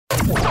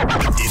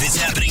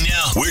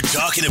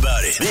talking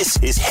about it. This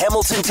is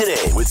Hamilton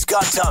Today with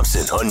Scott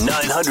Thompson on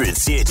 900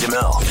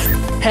 CHML.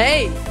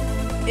 Hey,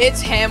 it's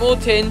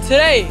Hamilton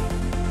Today.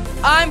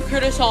 I'm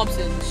Curtis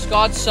Thompson,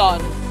 Scott's son.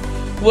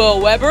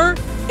 Will Weber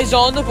is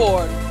on the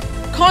board.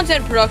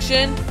 Content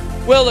production,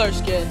 Will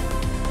Erskine.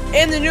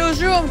 In the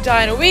newsroom,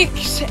 Diana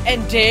Weeks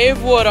and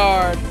Dave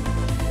Woodard.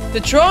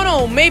 The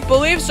Toronto Maple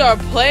Leafs are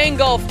playing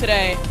golf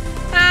today.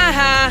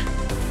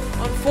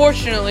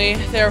 Unfortunately,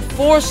 their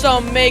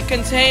foursome may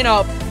contain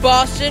a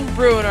Boston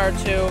Bruin or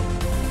two.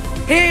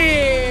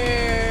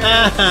 Here's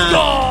Scott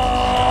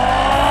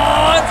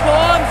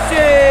Thompson!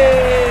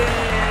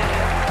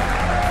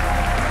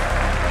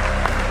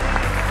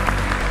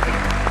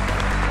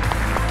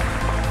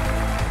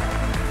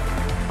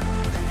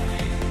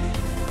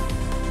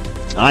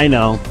 I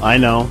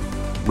know.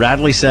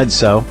 Radley said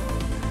so.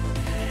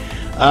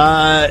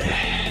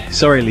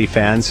 Sorry, Leaf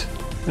fans.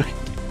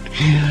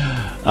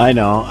 I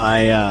know.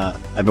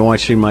 I've been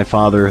watching my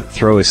father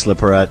throw his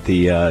slipper at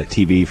the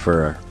TV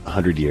for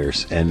 100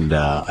 years, and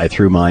I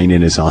threw mine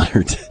in his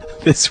honor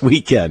this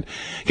weekend.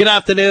 Good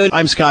afternoon.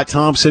 I'm Scott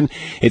Thompson.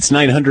 It's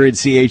 900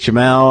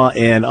 CHML,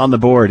 and on the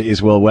board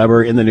is Will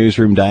Weber. In the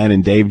newsroom, Diane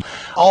and Dave.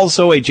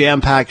 Also a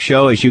jam-packed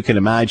show, as you can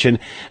imagine,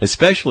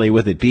 especially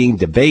with it being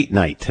debate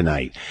night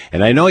tonight.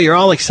 And I know you're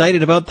all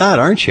excited about that,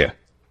 aren't you?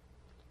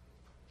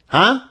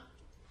 Huh?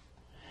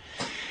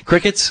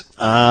 Crickets,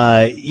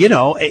 the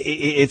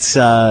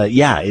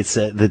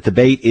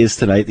debate is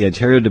tonight, the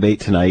Ontario debate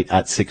tonight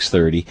at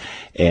 6:30,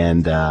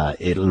 and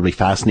it'll be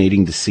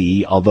fascinating to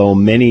see, although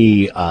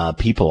many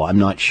people, I'm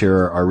not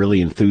sure, are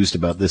really enthused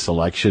about this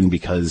election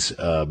because,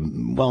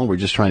 we're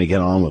just trying to get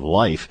on with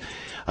life.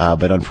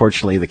 But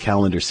unfortunately, the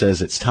calendar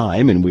says it's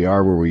time, and we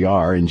are where we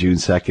are, and June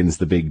 2nd's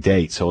the big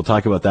date. So we'll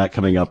talk about that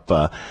coming up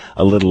a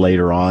little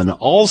later on.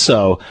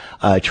 Also,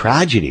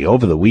 tragedy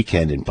over the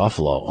weekend in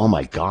Buffalo. Oh,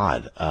 my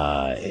God.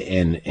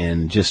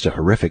 And just a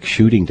horrific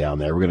shooting down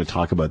there. We're going to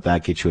talk about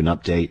that, get you an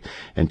update,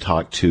 and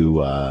talk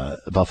to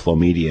Buffalo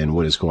media and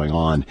what is going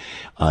on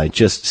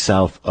just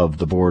south of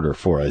the border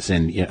for us.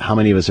 And how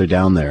many of us are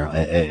down there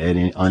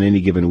on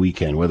any given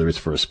weekend, whether it's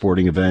for a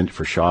sporting event,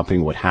 for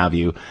shopping, what have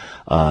you.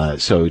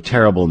 So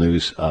terrible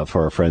news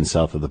for our friends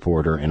south of the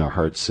border, and our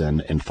hearts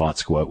and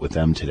thoughts go out with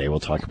them today.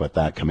 We'll talk about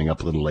that coming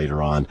up a little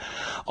later on.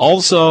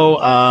 Also,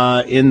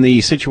 in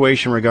the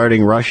situation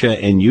regarding Russia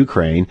and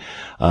Ukraine,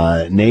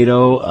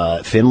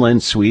 NATO,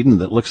 Finland, Sweden,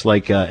 that looks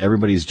like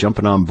everybody's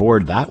jumping on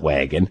board that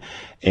wagon.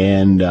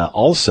 And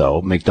also,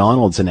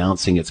 McDonald's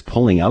announcing it's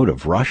pulling out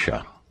of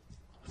Russia.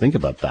 Think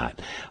about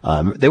that.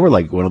 They were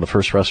like one of the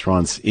first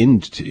restaurants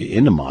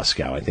into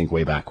Moscow, I think,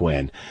 way back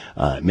when,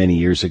 many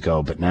years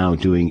ago, but now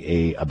doing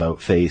a about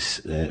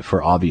face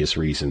for obvious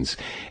reasons.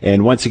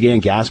 And once again,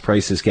 gas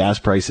prices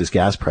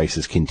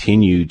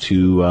continue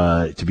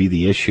to be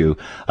the issue.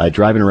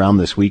 Driving around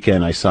this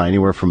weekend, I saw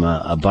anywhere from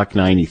a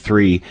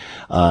 $1.93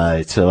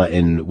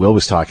 and Will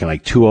was talking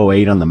like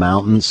 208 on the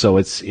mountain. So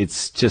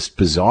it's just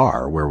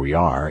bizarre where we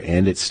are,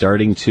 and it's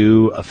starting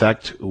to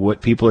affect what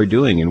people are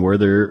doing and where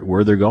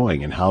they're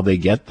going and how they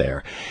get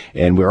there.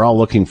 And we're all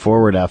looking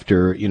forward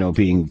after,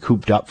 being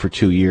cooped up for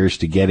 2 years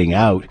to getting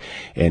out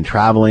and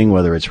traveling,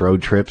 whether it's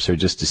road trips or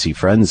just to see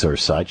friends or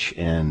such.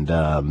 And,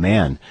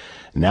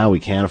 now we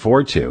can't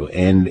afford to,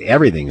 and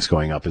everything's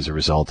going up as a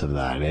result of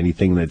that.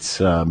 Anything that's,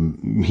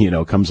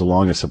 comes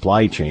along a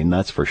supply chain,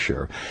 that's for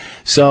sure.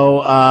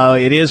 So,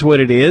 it is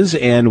what it is.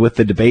 And with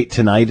the debate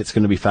tonight, it's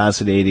going to be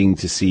fascinating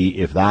to see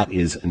if that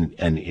is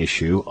an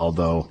issue,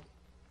 although,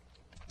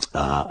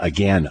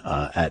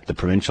 at the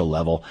provincial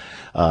level,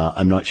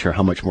 I'm not sure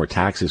how much more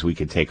taxes we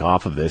could take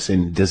off of this.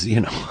 And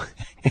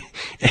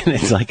and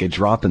it's like a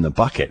drop in the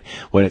bucket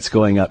when it's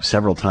going up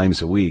several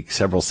times a week,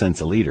 several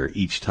cents a liter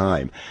each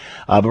time.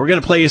 But we're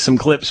going to play you some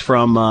clips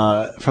from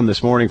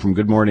this morning from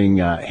Good Morning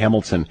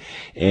Hamilton,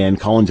 and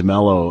Colin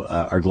DeMello,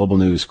 our Global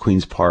News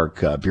Queen's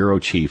Park bureau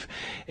chief,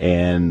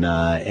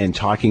 and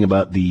talking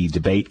about the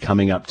debate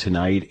coming up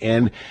tonight.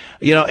 And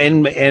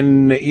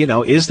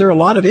is there a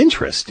lot of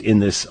interest in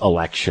this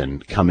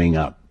election coming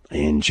up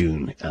in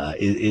June?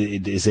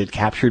 Is it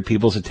captured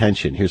people's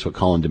attention? Here's what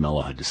Colin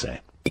DeMello had to say.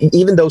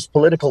 Even those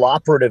political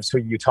operatives who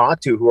you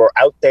talk to, who are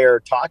out there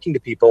talking to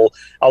people,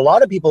 a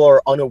lot of people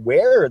are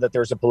unaware that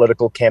there's a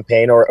political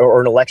campaign or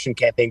an election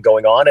campaign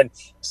going on. And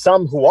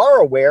some who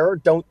are aware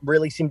don't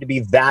really seem to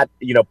be that,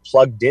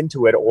 plugged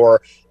into it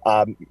or,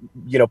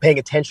 paying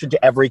attention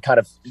to every kind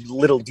of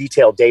little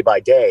detail day by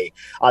day.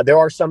 There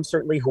are some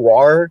certainly who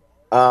are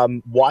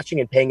watching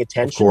and paying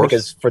attention,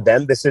 because for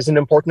them, this is an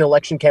important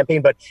election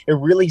campaign, but it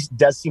really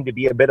does seem to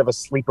be a bit of a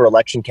sleeper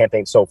election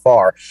campaign so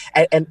far.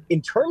 And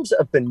in terms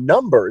of the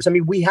numbers,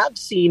 we have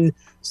seen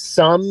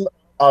some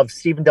of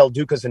Stephen Del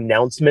Duca's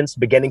announcements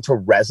beginning to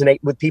resonate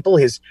with people.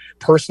 His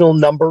personal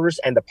numbers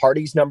and the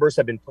party's numbers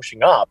have been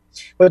pushing up,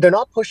 but they're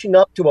not pushing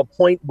up to a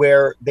point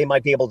where they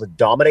might be able to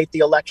dominate the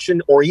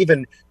election or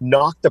even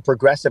knock the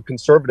progressive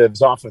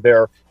Conservatives off of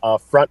their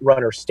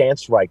front-runner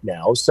stance right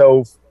now.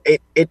 So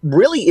it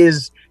really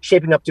is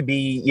shaping up to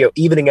be,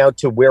 evening out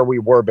to where we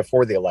were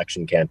before the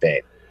election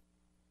campaign.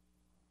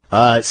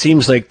 It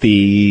seems like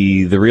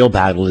the real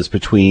battle is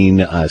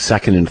between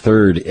second and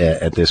third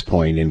at this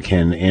point, and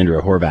can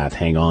Andrea Horwath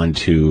hang on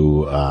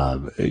to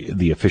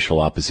the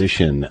official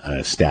opposition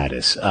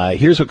status?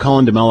 Here's what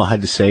Colin D'Mello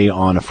had to say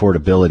on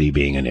affordability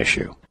being an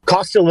issue.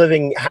 Cost of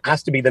living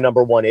has to be the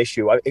number one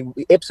issue.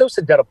 Ipsos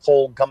had done a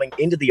poll coming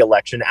into the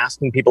election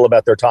asking people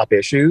about their top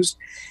issues.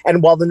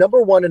 And while the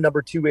number one and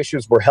number two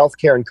issues were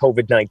healthcare and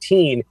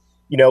COVID-19,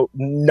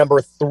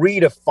 number 3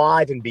 to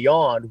 5 and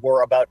beyond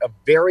were about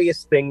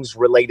various things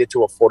related to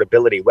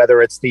affordability,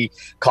 whether it's the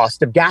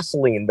cost of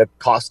gasoline, the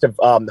cost of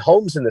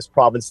homes in this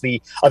province,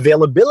 the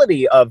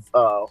availability of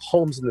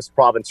homes in this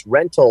province,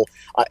 rental,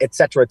 et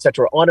cetera,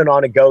 on and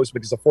on it goes,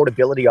 because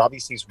affordability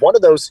obviously is one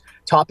of those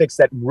topics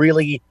that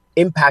really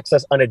impacts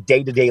us on a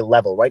day-to-day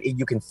level, right?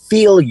 You can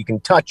feel, you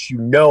can touch,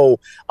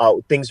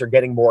 things are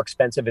getting more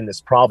expensive in this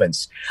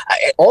province.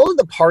 All of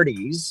the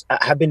parties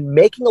have been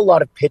making a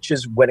lot of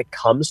pitches when it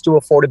comes to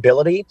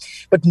affordability,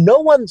 but no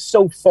one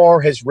so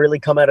far has really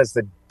come out as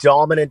the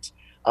dominant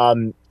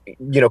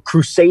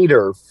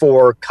crusader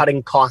for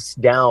cutting costs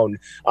down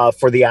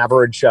for the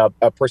average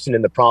person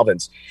in the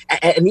province.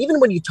 And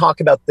even when you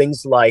talk about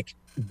things like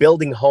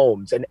building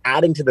homes and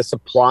adding to the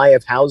supply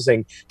of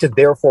housing to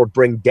therefore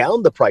bring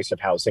down the price of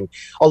housing,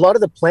 a lot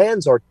of the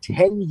plans are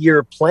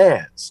 10-year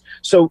plans.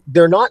 So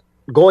they're not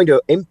going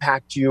to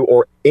impact you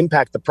or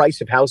impact the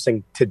price of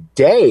housing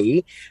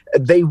today.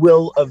 They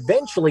will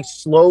eventually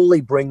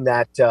slowly bring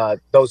that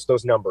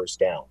those numbers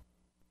down.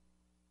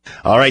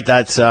 All right,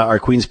 that's our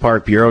Queen's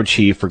Park bureau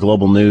chief for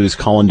Global News,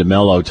 Colin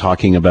D'Mello,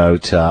 talking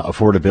about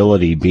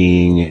affordability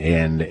being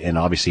and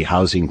obviously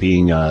housing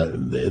being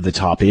the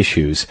top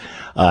issues.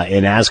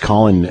 And as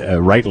Colin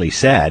rightly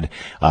said,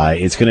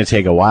 it's going to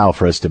take a while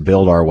for us to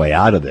build our way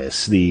out of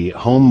this. The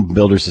Home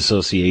Builders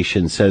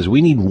Association says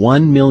we need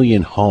 1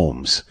 million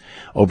homes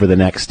over the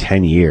next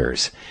 10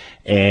 years.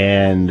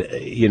 And,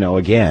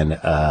 again,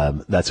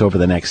 that's over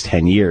the next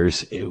 10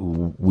 years.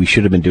 We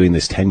should have been doing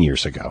this 10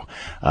 years ago,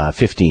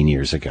 15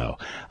 years ago.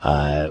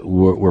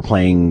 We're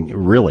playing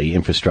really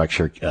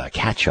infrastructure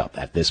catch up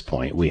at this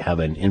point. We have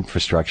an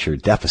infrastructure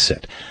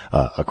deficit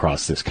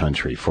across this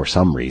country for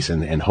some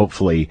reason. And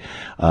hopefully,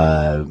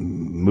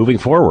 moving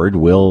forward,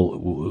 we'll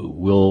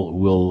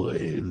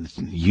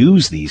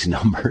use these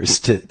numbers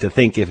to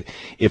think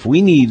if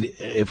we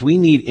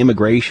need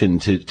immigration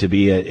to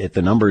be at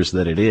the numbers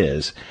that it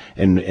is,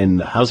 and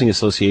the housing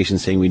association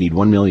saying we need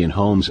 1 million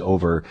homes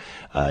over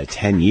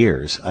 10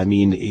 years. I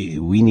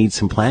mean, we need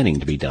some planning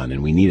to be done,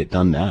 and we need it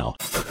done now.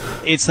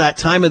 It's that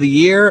time of the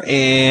year,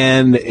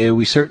 and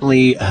we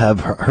certainly have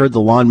heard the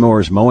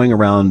lawnmowers mowing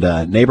around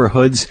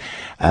neighborhoods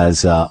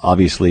as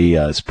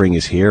obviously spring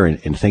is here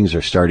and things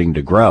are starting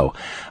to grow.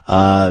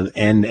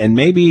 And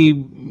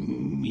maybe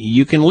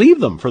you can leave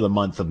them for the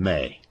month of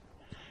May.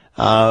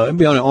 It'd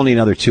be only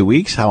another 2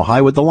 weeks. How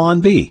high would the lawn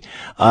be?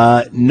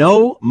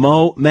 No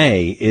Mow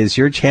May is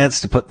your chance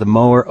to put the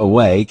mower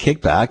away,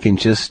 kick back, and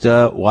just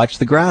watch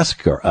the grass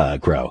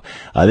grow.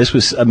 This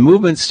was a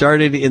movement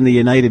started in the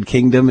United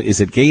Kingdom.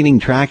 Is it gaining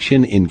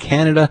traction in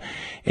Canada?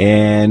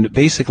 And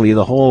basically,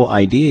 the whole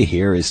idea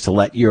here is to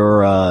let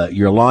your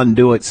lawn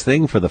do its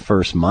thing for the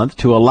first month,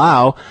 to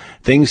allow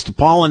things to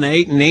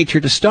pollinate and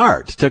nature to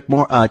start. To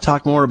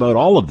talk more about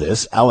all of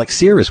this, Alex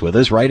Cyr is with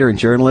us, writer and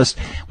journalist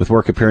with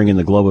work appearing in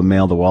the Globe and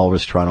Mail, The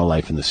Walrus, Toronto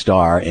Life, and The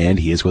Star, and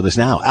he is with us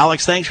now.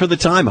 Alex, thanks for the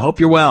time. I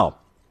hope you're well.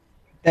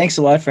 Thanks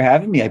a lot for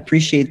having me. I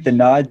appreciate the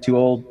nod to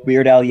old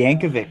Weird Al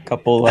Yankovic a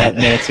couple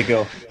minutes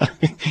ago.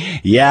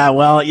 Yeah,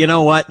 well, you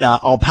know what?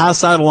 I'll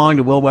pass that along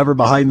to Will Weber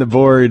behind the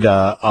board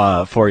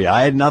for you.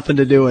 I had nothing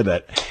to do with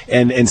it.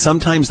 And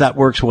sometimes that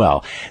works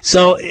well.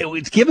 So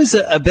give us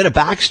a bit of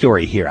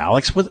backstory here,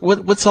 Alex.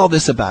 What's all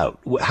this about?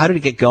 How did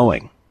it get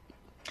going?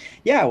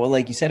 Yeah, well,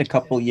 like you said, a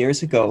couple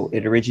years ago,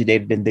 it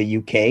originated in the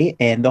UK.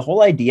 And the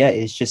whole idea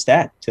is just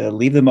that, to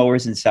leave the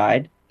mowers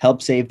inside,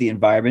 help save the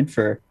environment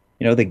for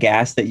the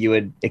gas that you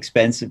would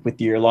expense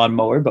with your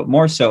lawnmower, but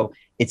more so,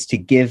 it's to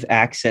give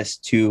access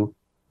to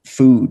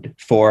food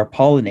for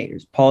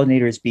pollinators.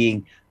 Pollinators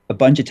being a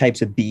bunch of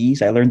types of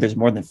bees. I learned there's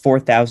more than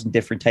 4,000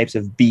 different types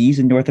of bees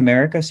in North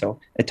America, so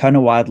a ton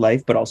of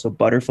wildlife, but also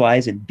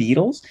butterflies and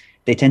beetles.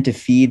 They tend to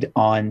feed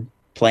on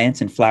plants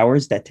and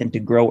flowers that tend to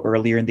grow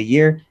earlier in the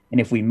year, and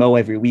if we mow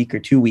every week or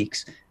 2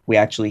 weeks, we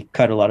actually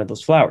cut a lot of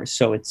those flowers.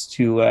 So it's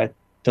to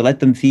let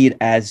them feed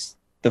as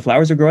the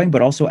flowers are growing,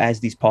 but also as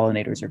these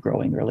pollinators are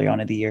growing early on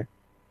in the year.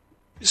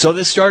 So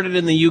this started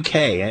in the UK,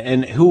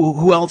 and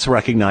who else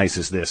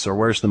recognizes this, or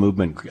where's the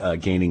movement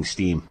gaining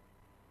steam?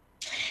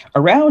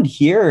 Around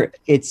here,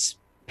 it's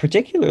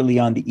particularly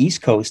on the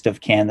east coast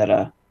of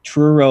Canada.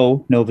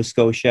 Truro, Nova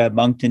Scotia,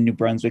 Moncton, New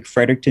Brunswick,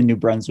 Fredericton, New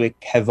Brunswick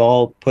have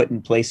all put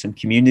in place some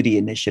community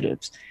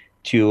initiatives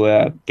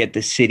to get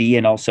the city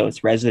and also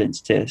its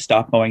residents to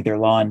stop mowing their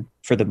lawn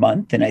for the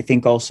month. And I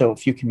think also a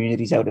few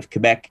communities out of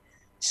Quebec.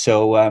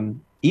 So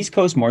East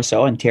Coast more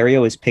so.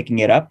 Ontario is picking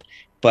it up.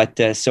 But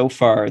so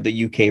far,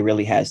 the UK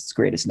really has its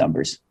greatest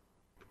numbers.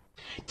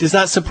 Does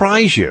that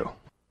surprise you?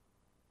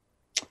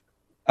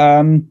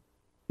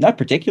 Not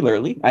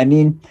particularly. I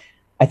mean,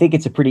 I think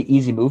it's a pretty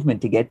easy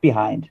movement to get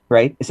behind,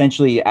 right?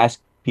 Essentially, you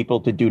ask people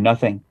to do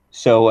nothing.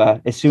 So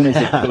as soon as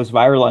it goes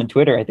viral on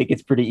Twitter, I think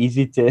it's pretty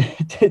easy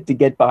to, to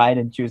get behind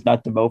and choose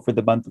not to mow for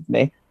the month of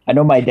May. I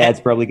know my dad's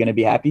probably going to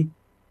be happy.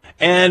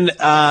 And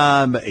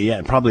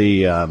yeah,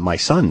 probably my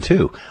son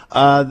too.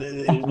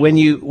 When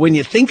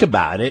you think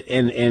about it,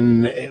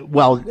 and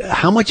well,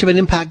 how much of an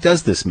impact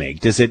does this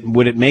make?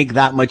 Would it make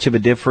that much of a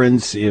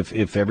difference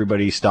if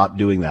everybody stopped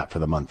doing that for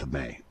the month of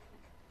May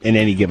in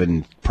any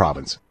given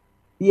province?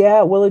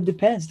 Yeah, well, it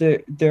depends.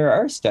 There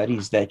are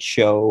studies that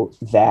show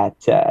that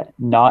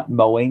not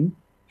mowing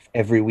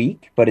every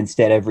week, but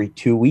instead every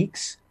 2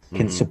 weeks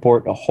can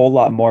support a whole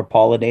lot more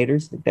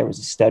pollinators. There was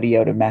a study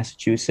out of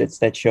Massachusetts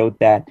that showed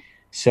that.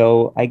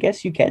 So I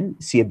guess you can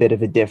see a bit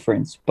of a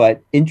difference.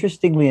 But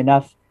interestingly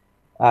enough,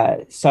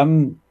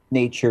 some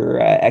nature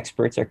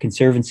experts are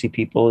conservancy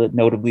people,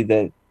 notably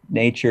the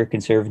Nature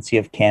Conservancy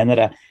of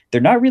Canada. They're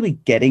not really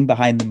getting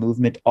behind the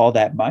movement all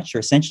that much, or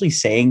essentially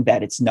saying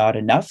that it's not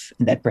enough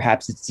and that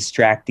perhaps it's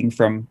distracting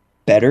from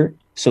better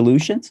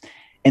solutions.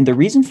 And the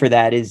reason for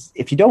that is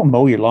if you don't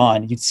mow your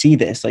lawn, you'd see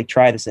this, like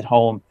try this at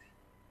home.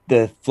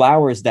 The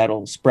flowers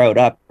that'll sprout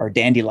up are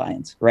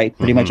dandelions, right?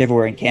 Pretty much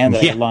everywhere in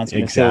Canada, the lawn's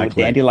going to fill with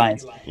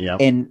dandelions.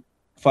 Yep. And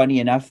funny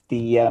enough,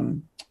 the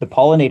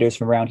pollinators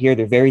from around here,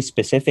 they're very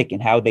specific in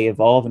how they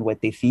evolve and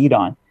what they feed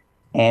on.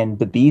 And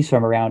the bees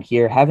from around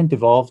here haven't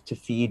evolved to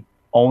feed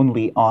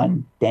only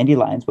on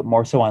dandelions, but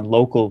more so on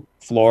local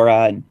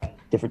flora and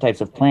different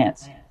types of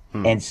plants.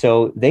 And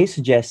so they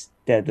suggest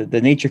that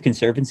the Nature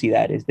Conservancy,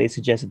 that is, they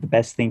suggest that the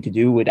best thing to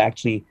do would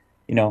actually,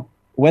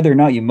 whether or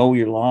not you mow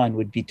your lawn,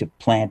 would be to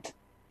plant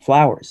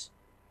flowers.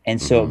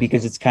 And so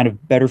because it's kind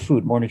of better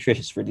food, more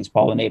nutritious for these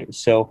pollinators.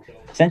 So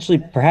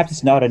essentially, perhaps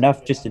it's not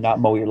enough just to not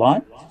mow your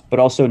lawn, but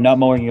also not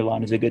mowing your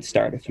lawn is a good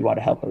start if you want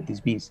to help out these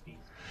bees.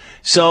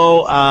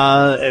 So,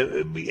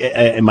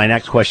 and my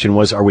next question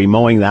was, are we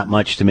mowing that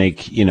much to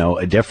make,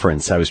 a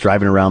difference? I was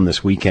driving around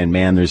this weekend,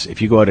 man,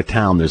 if you go out of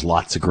town, there's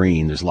lots of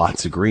green.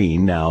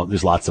 Now,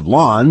 there's lots of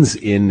lawns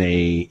in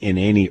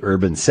any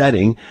urban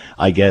setting,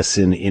 I guess.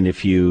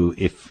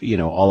 If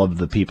all of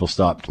the people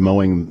stopped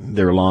mowing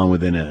their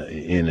lawn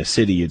in a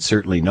city, you'd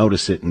certainly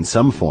notice it in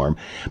some form.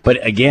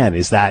 But again,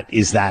 is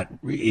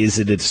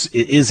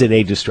it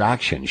a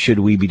distraction? Should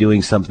we be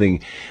doing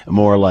something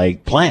more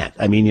like plant?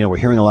 I mean, we're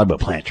hearing a lot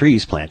about plant trees,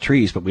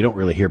 but we don't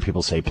really hear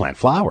people say plant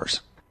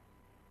flowers.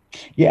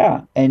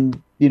 Yeah.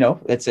 And,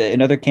 that's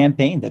another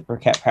campaign that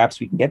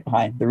perhaps we can get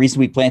behind. The reason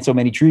we plant so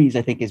many trees,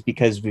 I think, is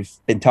because we've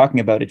been talking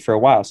about it for a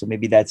while. So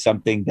maybe that's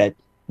something that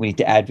we need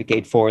to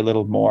advocate for a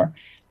little more.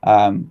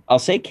 I'll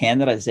say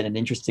Canada is in an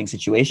interesting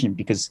situation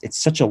because it's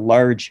such a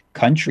large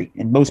country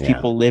and most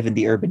people live in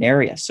the urban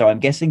area. So I'm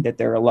guessing that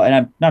there are a lot, and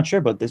I'm not sure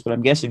about this, but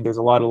I'm guessing there's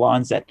a lot of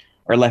lawns that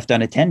are left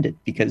unattended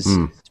because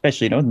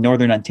especially,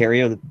 Northern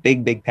Ontario, the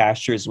big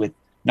pastures with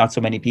not so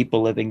many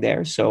people living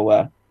there.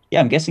 So,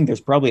 I'm guessing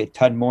there's probably a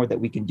ton more that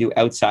we can do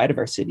outside of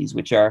our cities,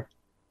 which are,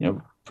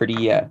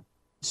 pretty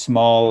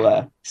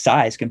small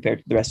size compared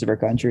to the rest of our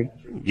country.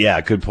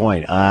 Yeah, good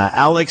point.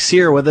 Alex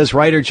here with us,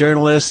 writer,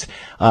 journalist,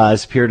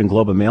 has appeared in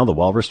Globe and Mail, The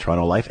Walrus,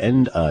 Toronto Life,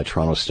 and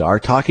Toronto Star,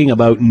 talking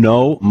about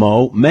No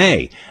Mow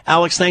May.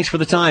 Alex, thanks for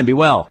the time. Be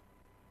well.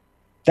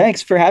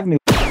 Thanks for having me.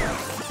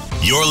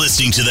 You're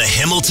listening to the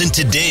Hamilton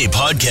Today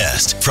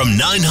podcast from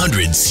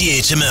 900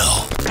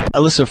 CHML.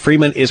 Alyssa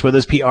Freeman is with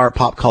us, PR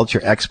pop culture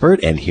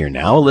expert, and here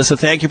now. Alyssa,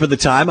 thank you for the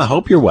time. I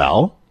hope you're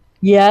well.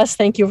 Yes,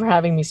 thank you for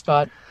having me,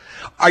 Scott.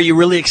 Are you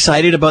really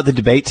excited about the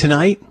debate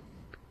tonight?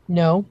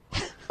 No,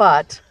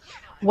 but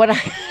what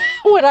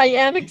I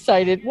am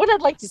excited, what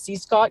I'd like to see,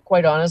 Scott,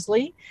 quite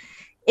honestly,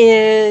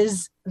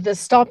 is the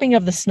stopping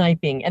of the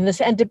sniping. And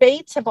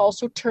debates have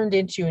also turned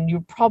into, and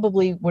you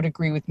probably would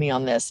agree with me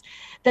on this,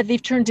 that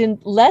they've turned in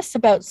less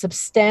about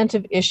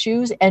substantive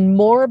issues and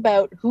more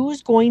about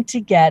who's going to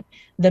get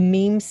the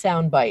meme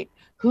soundbite.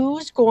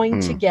 Who's going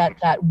to get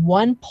that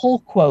one pull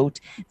quote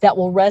that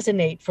will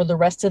resonate for the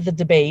rest of the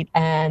debate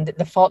and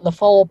the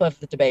follow-up of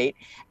the debate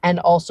and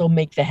also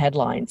make the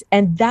headlines?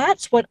 And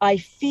that's what I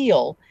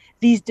feel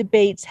these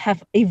debates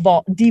have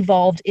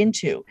devolved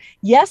into.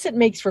 Yes, it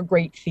makes for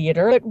great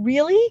theater, but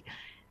really,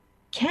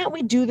 can't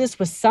we do this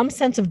with some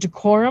sense of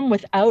decorum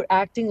without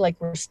acting like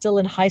we're still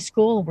in high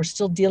school and we're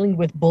still dealing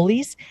with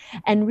bullies,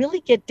 and really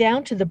get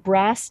down to the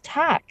brass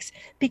tacks?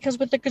 Because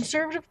with the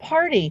Conservative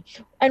Party,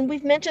 and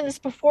we've mentioned this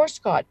before,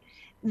 Scott,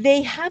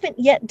 they haven't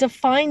yet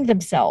defined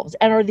themselves.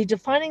 And are they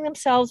defining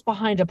themselves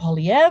behind a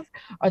Poilievre?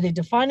 Are they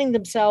defining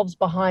themselves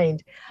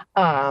behind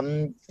a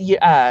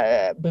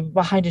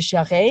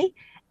Charest?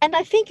 And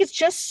I think it's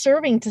just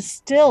serving to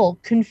still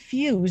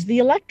confuse the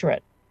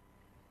electorate.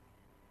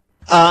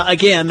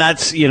 Again,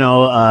 that's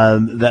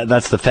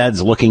that's the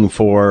feds looking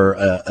for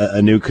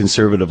a new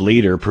conservative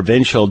leader.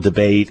 Provincial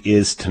debate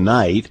is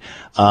tonight.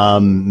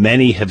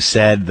 Many have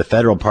said the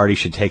federal party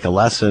should take a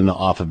lesson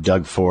off of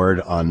Doug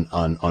Ford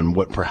on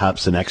what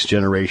perhaps the next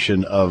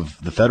generation of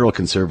the federal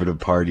conservative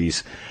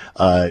parties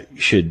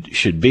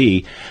should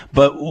be.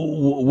 But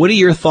what are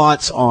your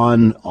thoughts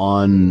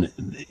on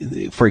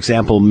for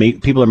example,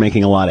 people are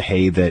making a lot of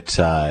hay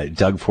that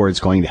Doug Ford's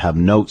going to have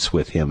notes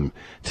with him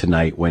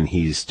tonight when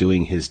he's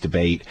doing his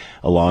debate,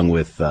 along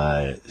with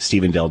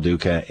Stephen Del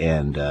Duca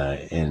and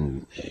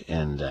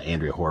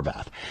Andrea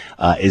Horwath.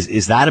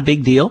 Is that a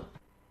big deal?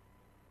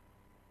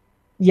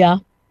 Yeah,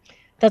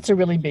 that's a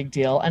really big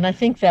deal, and I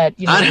think that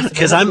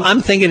because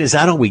I'm thinking, is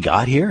that all we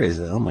got here?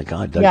 Oh my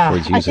God, Doug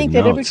Ford's using I think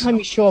notes. that every time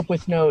you show up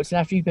with notes, and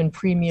after you've been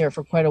premier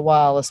for quite a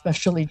while,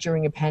 especially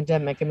during a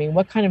pandemic, I mean,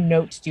 what kind of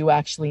notes do you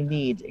actually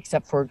need,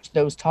 except for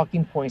those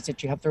talking points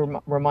that you have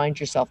to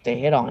remind yourself to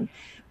hit on?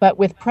 But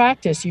with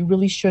practice, you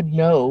really should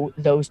know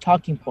those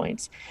talking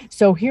points.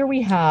 So here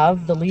we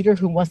have the leader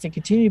who wants to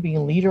continue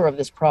being leader of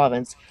this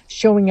province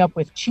showing up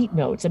with cheat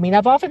notes. I mean,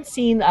 I've often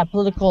seen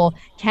political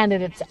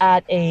candidates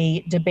at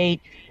a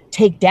debate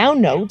take down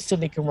notes so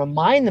they can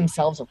remind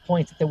themselves of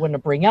points that they want to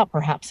bring up,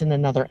 perhaps in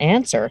another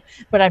answer.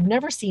 But I've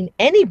never seen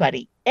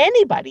anybody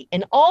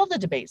in all the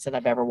debates that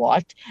I've ever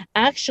watched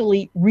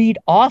actually read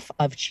off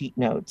of cheat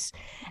notes.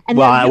 And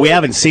well, we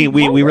haven't seen,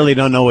 we really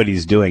don't know what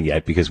he's doing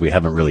yet because we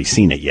haven't really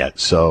seen it yet.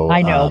 So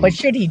I know, but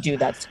should he do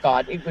that,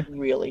 Scott? It would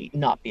really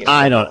not be.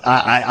 I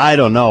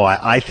don't know.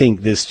 I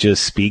think this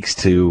just speaks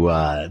to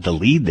the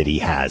lead that he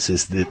has,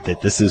 is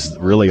that this is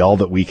really all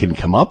that we can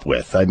come up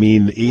with. I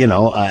mean,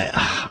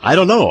 I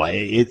don't know.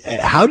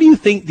 How do you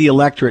think the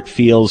electorate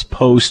feels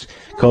post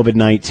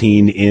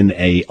COVID-19 in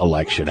a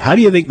election? How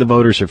do you think the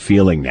voters are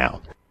feeling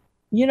now?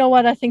 You know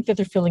what? I think that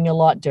they're feeling a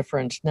lot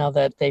different now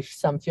that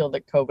some feel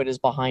that COVID is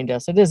behind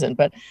us. It isn't,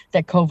 but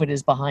that COVID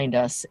is behind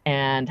us,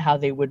 and how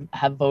they would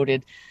have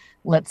voted,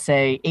 let's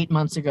say, 8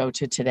 months ago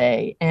to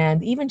today.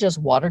 And even just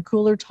water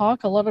cooler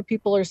talk, a lot of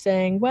people are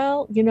saying,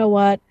 well, you know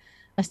what?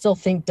 I still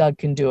think Doug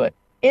can do it.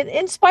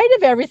 In spite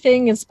of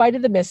everything, in spite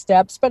of the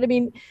missteps. But I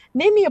mean,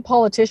 name me a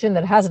politician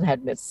that hasn't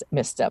had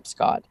missteps,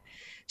 Scott.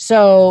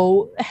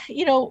 So,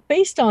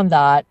 based on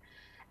that,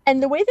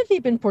 and the way that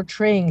they've been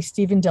portraying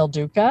Stephen Del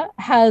Duca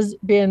has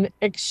been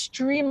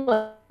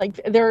extremely,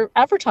 their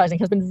advertising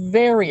has been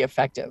very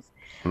effective,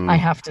 I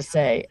have to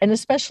say, and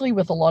especially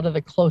with a lot of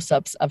the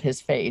close-ups of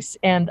his face.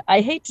 And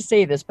I hate to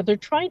say this, but they're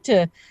trying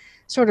to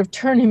sort of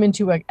turn him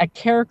into a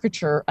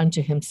caricature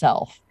unto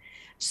himself.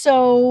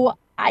 So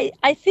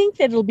I think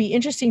that it'll be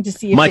interesting to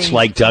see. Much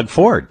like Doug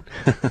Ford.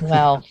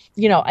 Well,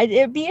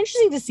 it'd be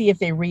interesting to see if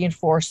they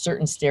reinforce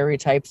certain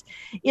stereotypes.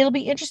 It'll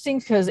be interesting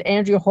because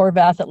Andrea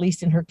Horwath, at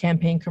least in her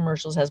campaign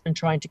commercials, has been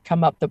trying to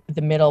come up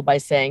the middle by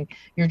saying,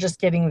 you're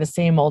just getting the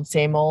same old,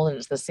 and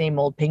it's the same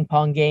old ping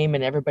pong game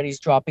and everybody's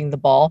dropping the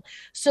ball.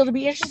 So it'll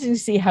be interesting to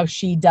see how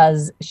she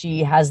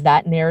has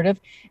that narrative.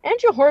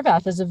 Andrea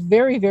Horwath is a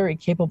very, very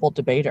capable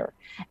debater.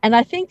 And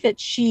I think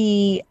that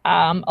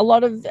a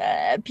lot of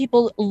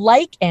people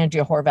like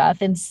Andrea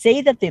Horwath and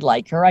say that they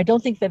like her. I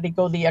don't think that they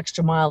go the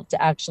extra mile to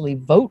actually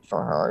vote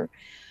for her.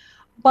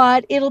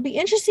 But it'll be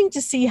interesting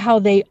to see how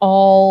they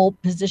all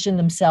position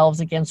themselves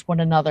against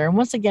one another. And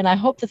once again, I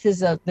hope that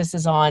this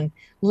is on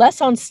less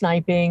on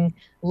sniping,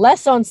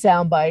 less on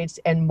sound bites,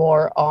 and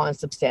more on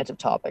substantive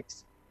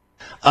topics.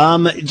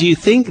 Do you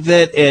think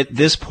that at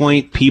this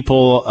point,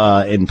 people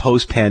in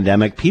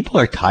post-pandemic, people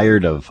are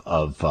tired of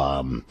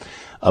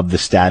the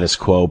status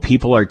quo?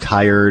 People are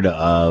tired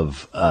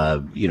of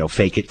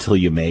fake it till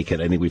you make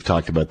it. I think we've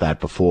talked about that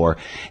before.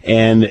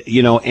 And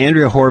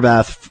Andrea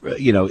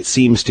Horwath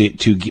seems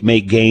to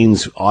make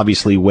gains,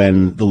 obviously,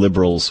 when the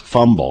Liberals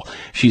fumble.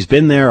 She's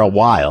been there a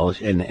while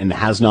and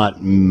has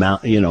not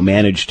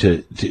managed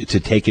to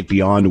take it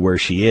beyond where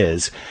she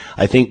is.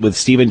 I think with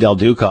Stephen Del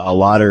Duca, a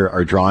lot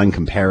are drawing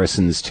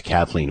comparisons to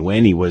Kathleen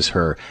Wynne. He was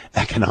her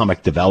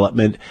economic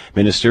development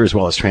minister as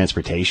well as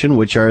transportation,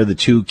 which are the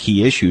two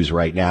key issues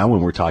right now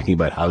when we're talking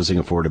about housing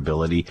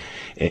affordability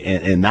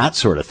and that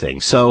sort of thing.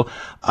 So,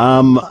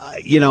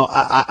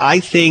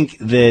 I think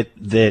that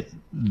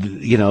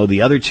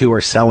the other two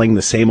are selling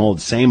the same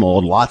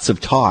old, lots of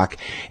talk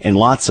and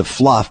lots of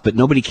fluff, but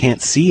nobody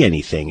can't see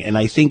anything. And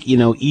I think,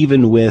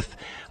 even with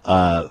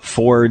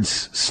Ford's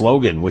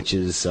slogan, which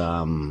is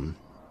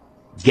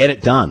get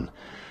it done.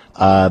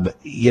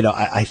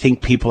 I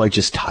think people are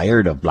just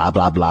tired of blah,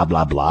 blah, blah,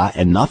 blah, blah,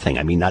 and nothing.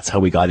 I mean, that's how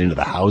we got into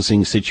the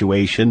housing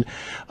situation.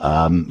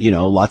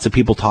 Lots of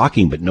people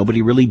talking, but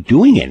nobody really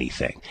doing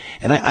anything.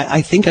 And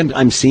I think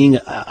I'm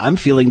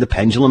feeling the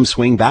pendulum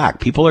swing back.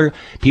 People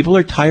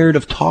are tired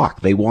of talk.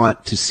 They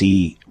want to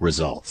see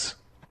results.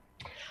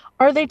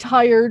 Are they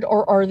tired,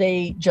 or are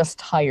they just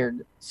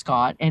tired,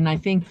 Scott? And I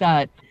think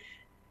that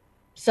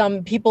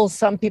some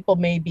people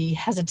may be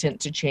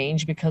hesitant to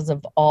change because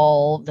of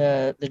all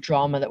the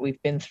drama that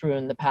we've been through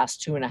in the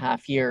past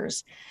 2.5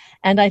 years.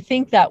 And I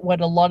think that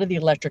what a lot of the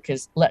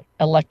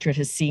electorate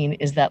has seen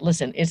is that,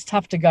 listen, it's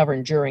tough to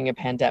govern during a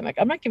pandemic.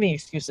 I'm not giving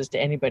excuses to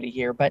anybody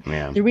here, but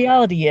the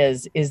reality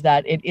is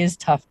that it is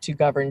tough to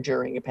govern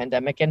during a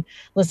pandemic. And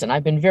listen,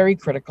 I've been very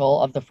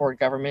critical of the Ford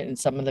government and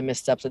some of the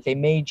missteps that they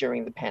made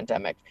during the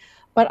pandemic.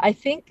 But I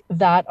think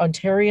that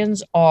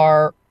Ontarians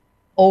are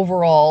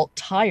overall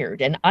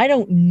tired. And I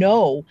don't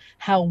know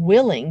how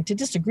willing, to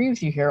disagree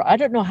with you here, I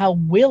don't know how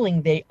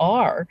willing they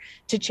are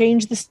to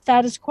change the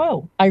status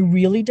quo. I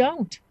really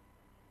don't.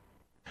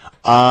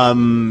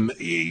 You're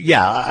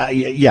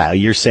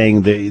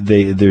saying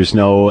there's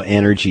no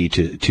energy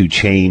to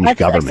change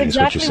government.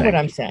 That's exactly what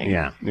I'm saying.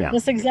 Yeah.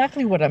 That's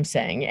exactly what I'm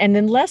saying. And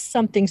unless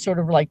something sort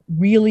of like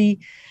really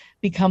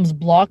becomes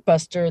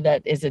blockbuster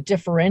that is a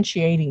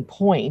differentiating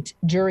point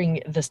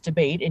during this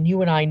debate, and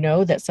you and I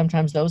know that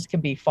sometimes those can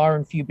be far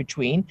and few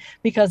between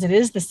because it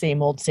is the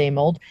same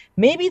old,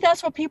 maybe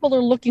that's what people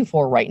are looking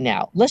for right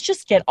now. Let's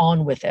just get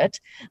on with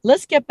it.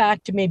 Let's get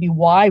back to maybe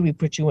why we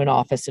put you in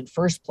office in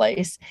first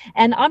place.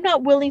 And I'm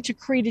not willing to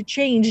create a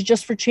change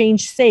just for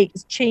change's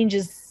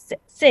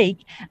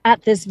sake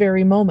at this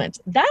very moment.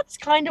 That's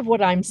kind of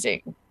what I'm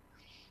seeing.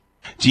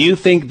 Do you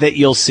think that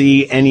you'll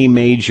see any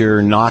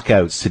major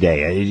knockouts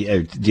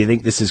today? Do you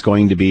think this is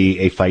going to be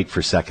a fight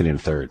for second and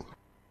third?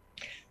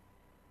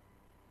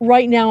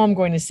 Right now, I'm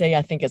going to say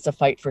I think it's a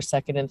fight for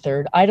second and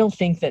third. I don't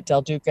think that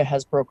Del Duca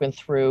has broken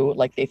through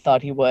like they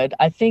thought he would.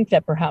 I think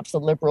that perhaps the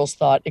Liberals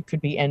thought it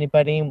could be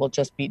anybody and we'll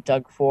just beat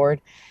Doug Ford.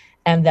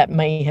 And that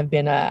may have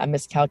been a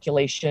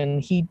miscalculation.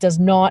 He does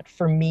not,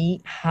 for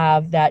me,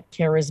 have that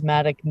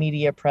charismatic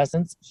media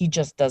presence. He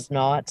just does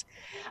not.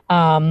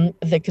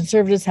 The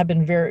Conservatives have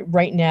been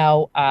right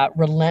now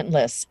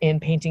relentless in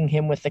painting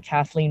him with the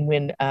Kathleen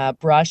Wynne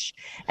brush.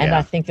 And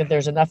I think that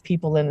there's enough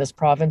people in this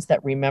province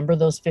that remember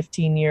those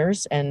 15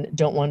 years and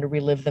don't want to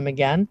relive them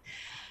again.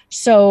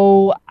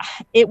 So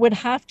it would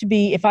have to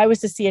be, if I was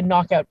to see a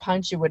knockout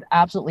punch, it would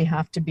absolutely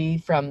have to be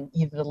from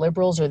either the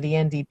Liberals or the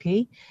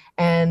NDP.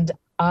 And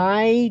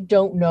I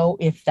don't know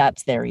if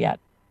that's there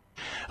yet.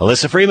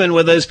 Alyssa Freeman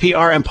with us,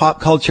 PR and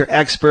pop culture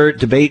expert.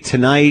 Debate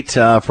tonight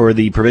for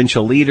the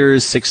provincial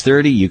leaders,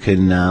 6:30. You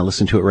can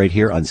listen to it right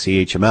here on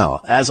CHML.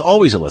 As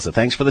always, Alyssa,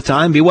 thanks for the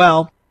time. Be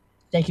well.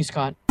 Thank you,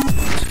 Scott.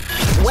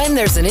 When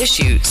there's an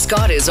issue,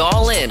 Scott is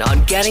all in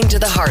on getting to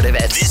the heart of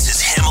it. This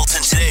is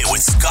Hamilton Today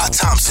with Scott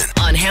Thompson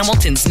on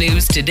Hamilton's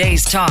News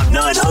Today's Talk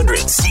 900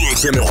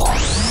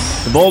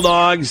 CHML. The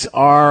Bulldogs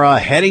are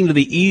heading to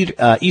the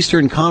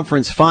Eastern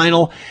Conference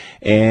Final,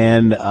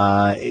 and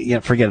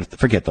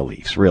forget the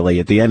Leafs. Really,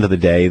 at the end of the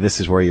day, this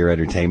is where your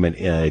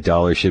entertainment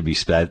dollars should be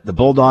spent. The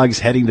Bulldogs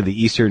heading to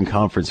the Eastern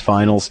Conference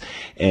Finals,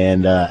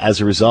 and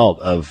as a result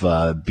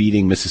of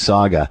beating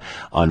Mississauga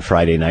on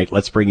Friday night,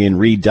 let's bring in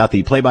Reed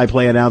Duthie,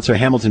 play-by-play announcer,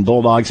 Hamilton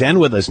Bulldogs, and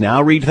with us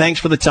now. Reed, thanks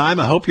for the time.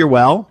 I hope you're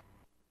well.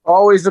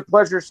 Always a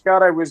pleasure,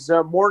 Scott. I was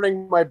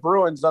mourning my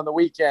Bruins on the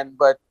weekend,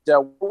 but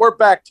we're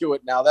back to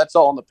it now. That's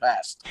all in the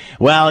past.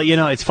 Well,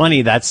 it's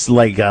funny. That's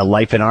like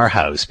life in our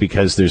house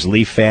because there's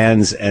Leaf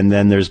fans and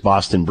then there's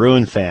Boston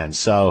Bruin fans.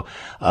 So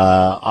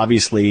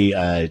obviously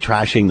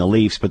trashing the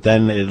Leafs, but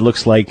then it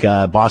looks like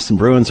Boston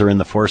Bruins are in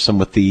the foursome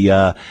with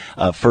the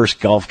first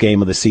golf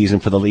game of the season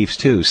for the Leafs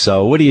too.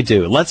 So what do you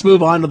do? Let's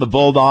move on to the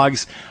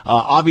Bulldogs.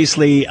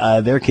 Obviously,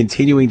 they're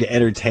continuing to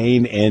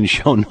entertain and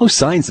show no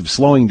signs of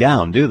slowing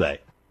down, do they?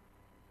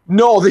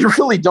 No, they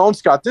really don't,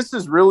 Scott. This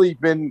has really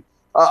been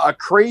a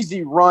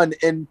crazy run.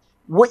 And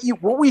what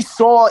we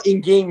saw in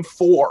Game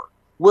 4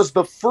 was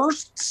the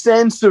first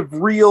sense of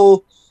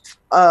real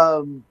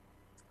of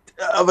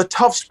a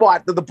tough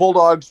spot that the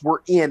Bulldogs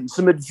were in,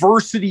 some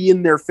adversity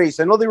in their face.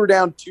 I know they were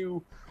down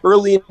 2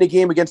 early in the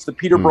game against the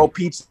Peterborough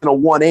Petes in a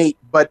 1-8,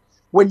 but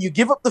when you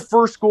give up the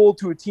first goal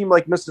to a team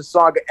like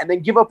Mississauga and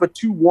then give up a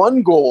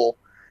 2-1 goal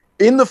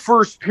in the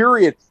first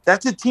period,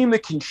 that's a team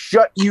that can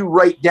shut you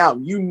right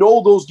down. You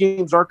know those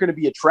games aren't going to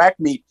be a track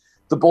meet.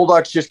 The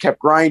Bulldogs just kept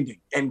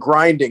grinding,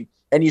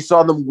 and you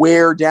saw them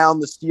wear down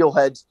the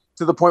Steelheads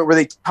to the point where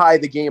they tie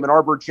the game, and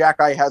Arbor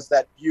Jacki has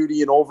that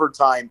beauty in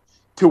overtime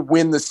to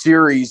win the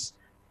series.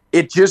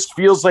 It just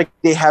feels like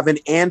they have an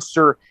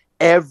answer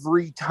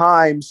every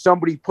time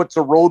somebody puts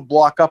a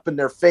roadblock up in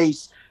their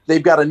face.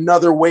 They've got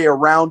another way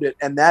around it,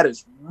 and that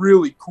is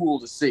really cool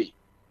to see.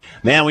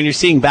 Man, when you're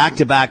seeing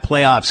back-to-back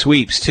playoff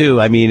sweeps,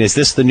 too, I mean, is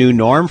this the new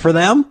norm for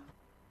them?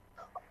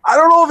 I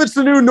don't know if it's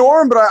the new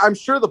norm, but I'm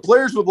sure the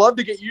players would love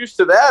to get used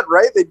to that,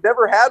 right? They've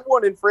never had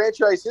one in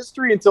franchise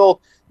history until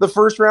the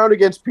first round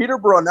against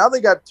Peterborough. Now they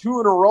got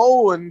 2 in a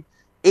row and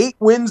 8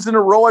 wins in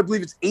a row. I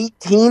believe it's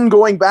 18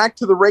 going back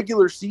to the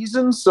regular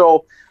season.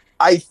 So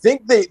I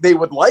think they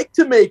would like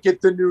to make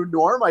it the new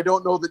norm. I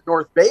don't know that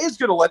North Bay is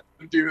going to let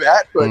them do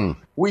that, but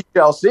we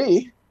shall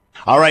see.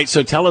 All right,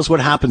 so tell us what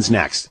happens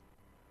next.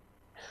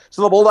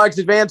 So the Bulldogs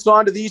advance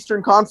on to the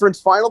Eastern Conference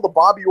Final, the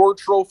Bobby Orr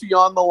Trophy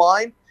on the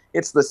line.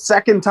 It's the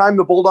second time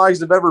the Bulldogs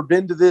have ever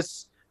been to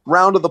this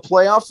round of the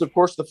playoffs. Of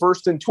course, the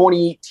first in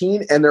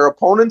 2018, and their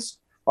opponents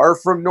are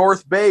from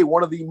North Bay,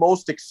 one of the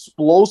most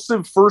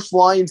explosive first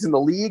lines in the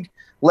league,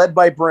 led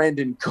by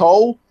Brandon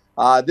Coe.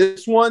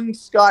 This one,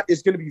 Scott,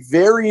 is going to be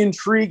very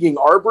intriguing.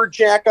 Arbor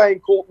Jacki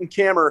and Colton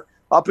Kammer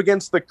up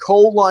against the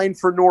Coe line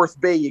for North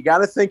Bay. You got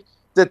to think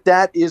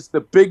that is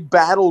the big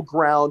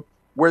battleground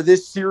where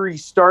this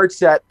series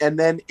starts at, and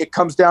then it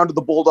comes down to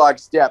the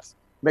Bulldogs' depth.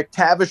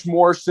 McTavish,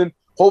 Morrison,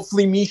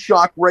 hopefully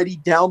Mishak ready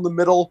down the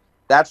middle.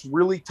 That's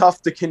really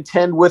tough to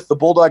contend with. The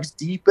Bulldogs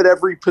deep at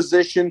every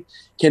position.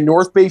 Can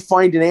North Bay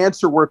find an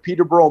answer where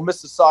Peterborough and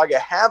Mississauga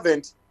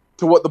haven't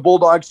to what the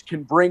Bulldogs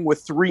can bring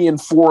with 3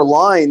 and 4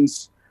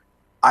 lines?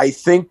 I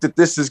think that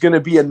this is going to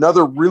be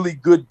another really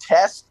good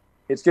test.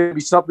 It's going to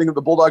be something that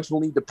the Bulldogs will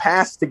need to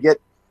pass to get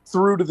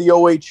through to the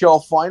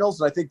OHL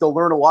finals, and I think they'll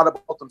learn a lot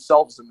about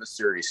themselves in this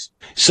series.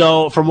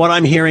 So from what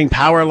I'm hearing,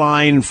 power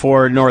line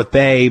for North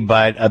Bay,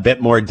 but a bit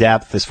more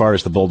depth as far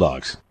as the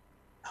Bulldogs.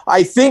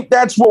 I think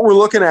that's what we're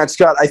looking at,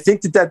 Scott. I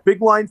think that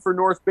big line for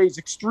North Bay is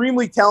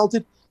extremely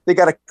talented. They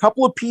got a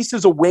couple of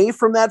pieces away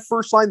from that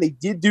first line. They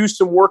did do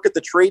some work at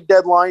the trade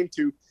deadline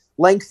to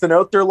lengthen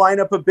out their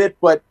lineup a bit,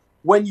 but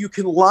when you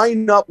can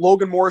line up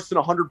Logan Morrison,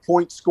 a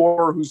 100-point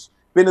scorer who's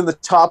been in the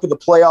top of the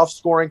playoff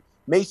scoring,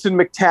 Mason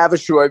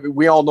McTavish, who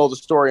we all know the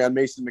story on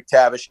Mason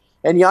McTavish,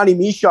 and Yanni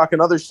Mishak,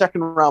 another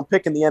second-round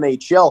pick in the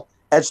NHL,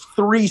 as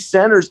 3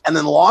 centers, and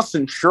then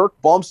Lawson Shirk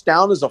bumps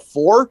down as a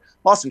 4.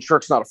 Lawson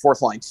Shirk's not a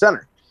fourth-line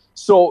center.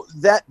 So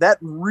that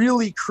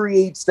really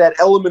creates that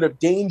element of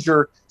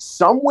danger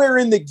somewhere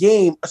in the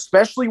game,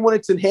 especially when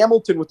it's in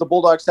Hamilton with the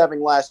Bulldogs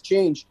having last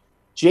change.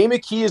 Jay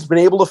McKee has been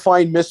able to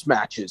find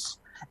mismatches,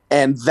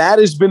 and that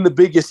has been the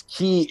biggest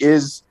key.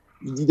 Is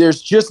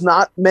there's just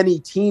not many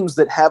teams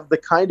that have the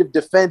kind of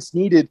defense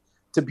needed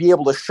to be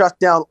able to shut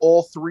down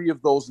all 3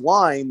 of those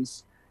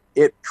lines.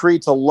 It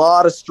creates a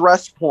lot of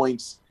stress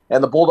points,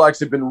 and the Bulldogs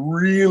have been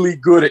really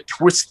good at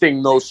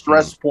twisting those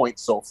stress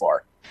points so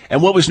far.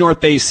 And what was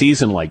North Bay's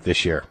season like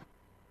this year?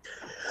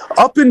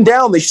 Up and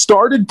down. They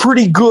started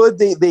pretty good.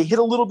 They hit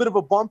a little bit of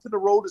a bump in the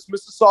road as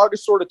Mississauga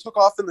sort of took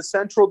off in the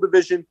Central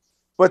Division,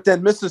 but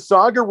then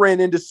Mississauga ran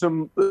into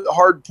some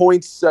hard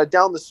points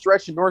down the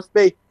stretch, and North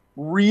Bay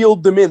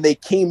reeled them in. They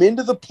came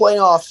into the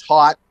playoffs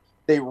hot.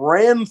 They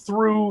ran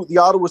through the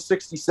Ottawa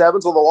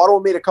 67s, although Ottawa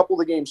made a couple of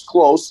the games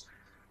close.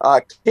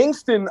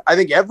 Kingston, I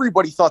think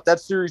everybody thought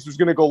that series was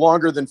going to go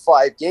longer than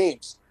 5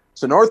 games.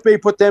 So North Bay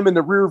put them in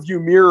the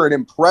rearview mirror in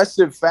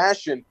impressive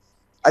fashion.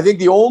 I think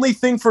the only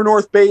thing for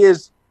North Bay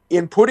is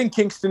in putting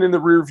Kingston in the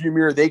rearview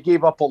mirror, they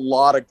gave up a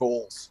lot of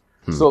goals.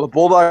 So the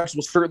Bulldogs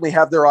will certainly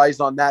have their eyes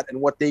on that and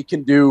what they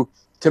can do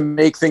to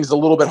make things a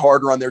little bit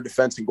harder on their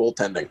defense and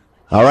goaltending.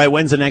 All right,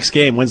 when's the next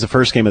game? When's the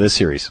first game of this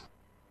series?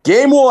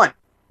 Game 1.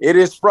 It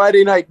is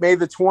Friday night, May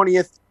the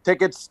 20th.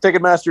 Tickets,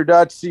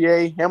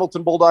 Ticketmaster.ca,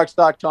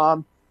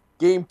 HamiltonBulldogs.com.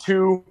 Game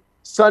 2,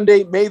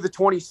 Sunday, May the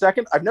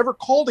 22nd. I've never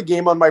called a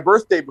game on my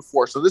birthday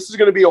before, so this is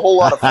going to be a whole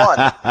lot of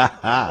fun.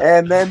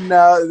 And then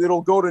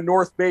it'll go to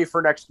North Bay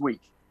for next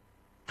week.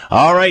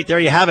 All right, there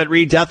you have it.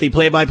 Reed Duthie,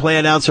 play-by-play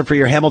announcer for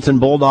your Hamilton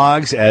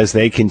Bulldogs as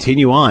they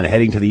continue on,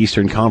 heading to the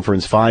Eastern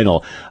Conference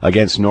Final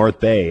against North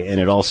Bay, and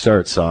it all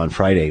starts on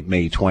Friday,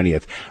 May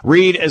 20th.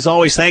 Reed, as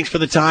always, thanks for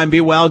the time. Be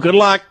well. Good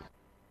luck.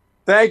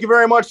 Thank you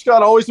very much,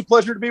 Scott. Always a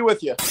pleasure to be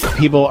with you.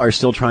 People are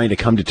still trying to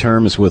come to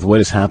terms with what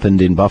has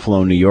happened in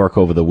Buffalo, New York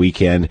over the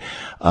weekend.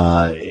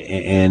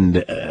 Allegedly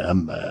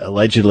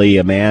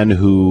a man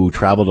who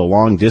traveled a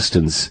long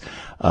distance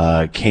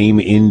came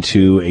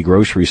into a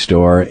grocery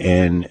store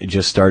and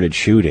just started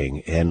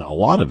shooting, and a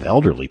lot of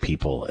elderly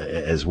people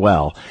as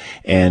well.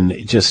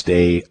 And just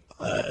an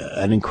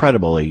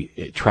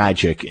incredibly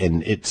tragic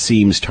and it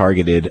seems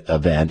targeted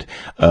event,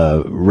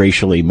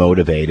 racially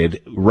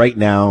motivated. Right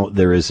now,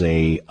 there is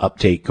a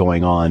update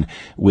going on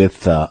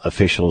with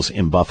officials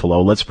in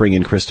Buffalo. Let's bring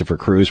in Christopher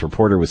Cruz,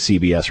 reporter with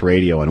CBS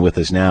Radio, and with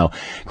us now.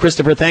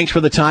 Christopher, thanks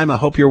for the time. I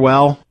hope you're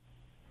well.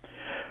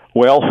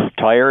 Well,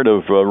 tired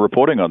of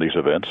reporting on these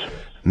events.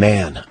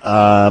 Man,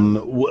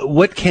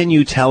 what can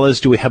you tell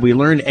us? Have we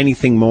learned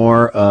anything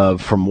more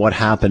from what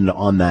happened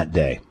on that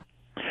day?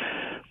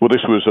 Well,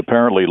 this was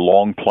apparently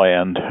long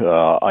planned.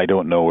 I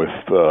don't know if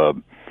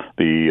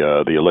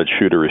the alleged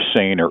shooter is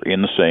sane or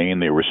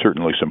insane. There was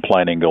certainly some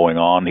planning going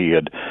on. He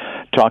had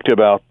talked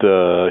about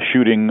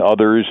shooting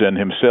others and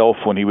himself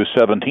when he was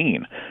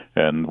 17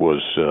 and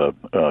was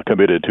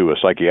committed to a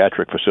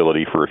psychiatric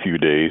facility for a few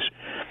days.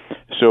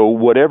 So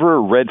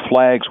whatever red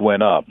flags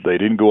went up, they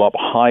didn't go up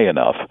high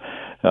enough.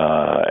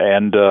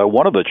 And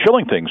one of the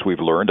chilling things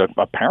we've learned,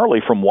 apparently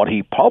from what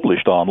he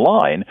published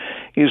online,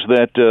 is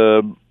that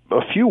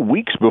a few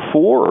weeks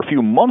before, or a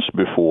few months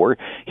before,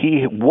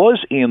 he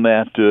was in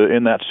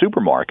that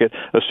supermarket.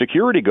 A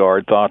security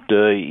guard thought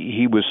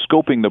he was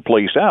scoping the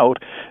place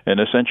out and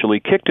essentially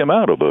kicked him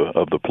out of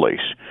the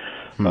place.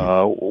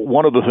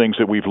 One of the things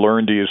that we've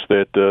learned is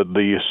that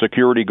the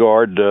security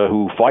guard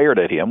who fired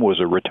at him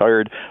was a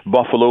retired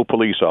Buffalo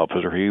police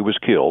officer. He was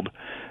killed.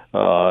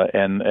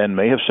 and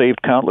may have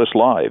saved countless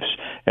lives.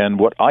 And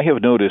what I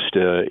have noticed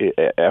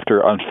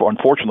after,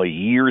 unfortunately,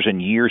 years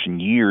and years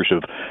and years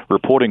of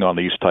reporting on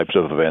these types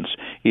of events,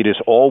 it is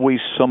always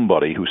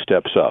somebody who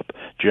steps up,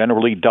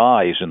 generally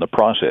dies in the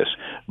process,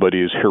 but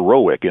is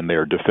heroic in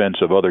their defense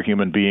of other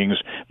human beings,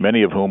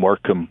 many of whom are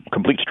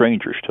complete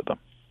strangers to them.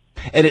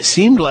 And it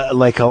seemed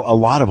like a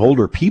lot of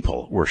older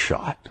people were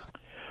shot.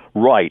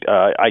 Right.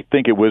 I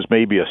think it was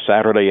maybe a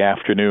Saturday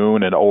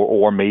afternoon,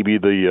 or maybe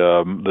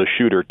the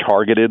shooter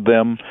targeted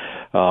them,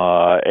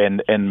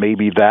 and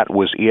maybe that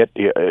was it.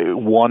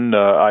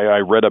 I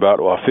read about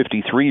a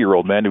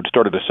 53-year-old man who'd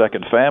started a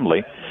second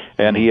family,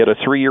 and he had a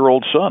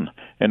 3-year-old son,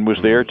 and was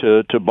there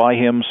to buy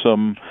him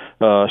some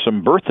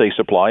birthday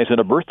supplies and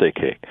a birthday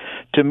cake.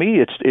 To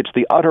me, it's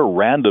the utter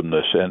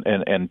randomness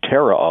and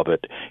terror of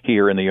it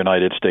here in the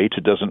United States.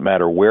 It doesn't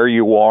matter where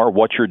you are,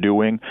 what you're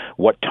doing,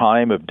 what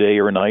time of day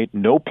or night.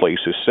 No place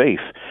is safe.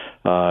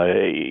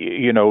 Do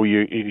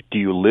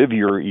you live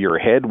your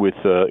head with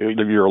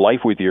your life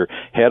with your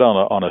head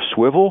on a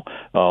swivel,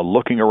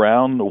 looking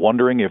around,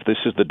 wondering if this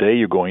is the day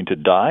you're going to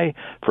die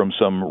from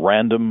some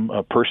random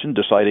person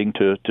deciding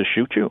to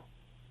shoot you?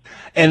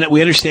 And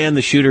we understand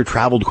the shooter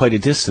traveled quite a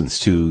distance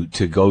to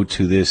go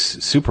to this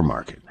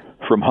supermarket.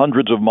 From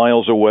hundreds of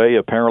miles away,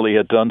 apparently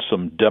had done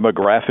some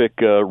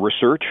demographic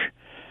research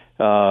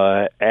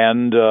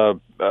and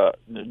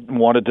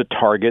wanted to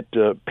target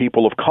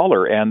people of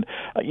color. And,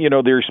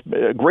 there's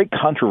great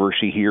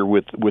controversy here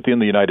within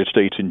the United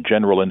States in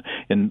general, and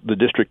in the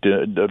District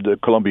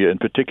of Columbia in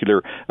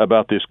particular,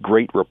 about this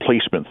great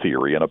replacement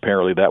theory. And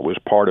apparently that was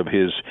part of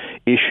his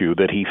issue,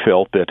 that he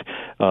felt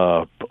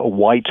that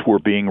whites were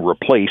being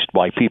replaced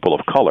by people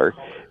of color,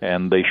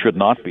 and they should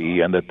not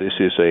be, and that this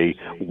is a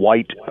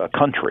white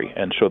country.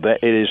 And so that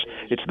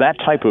it's that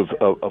type of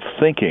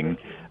thinking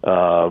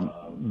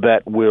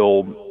that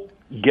will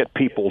get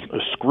people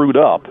screwed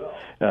up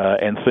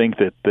and think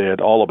that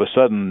all of a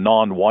sudden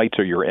non-whites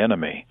are your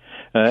enemy.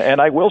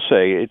 And I will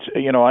say,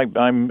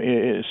 I'm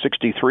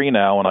 63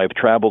 now, and I've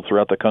traveled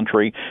throughout the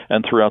country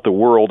and throughout the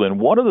world. And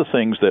one of the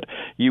things that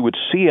you would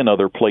see in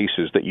other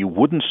places that you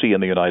wouldn't see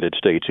in the United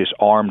States is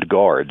armed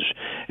guards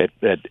at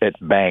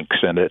banks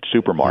and at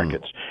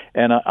supermarkets.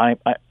 And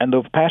and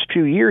the past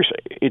few years,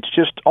 it's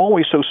just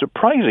always so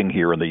surprising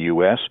here in the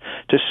U.S.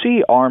 to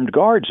see armed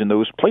guards in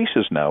those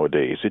places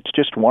nowadays. It's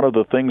just one of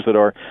the things that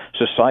our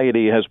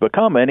society has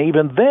become. And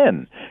even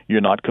then, you're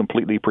not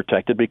completely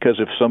protected, because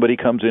if somebody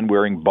comes in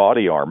wearing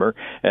body armor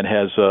and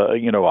has a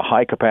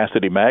high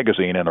capacity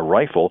magazine and a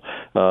rifle,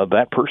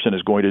 that person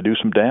is going to do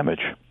some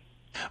damage.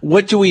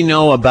 What do we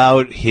know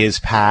about his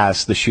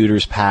past, the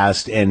shooter's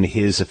past, and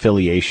his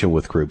affiliation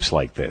with groups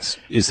like this?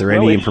 Is there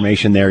any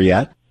information there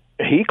yet?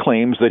 He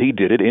claims that he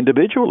did it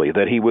individually,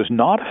 that he was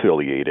not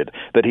affiliated,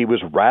 that he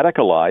was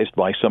radicalized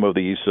by some of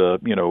these,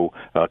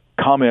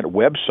 comment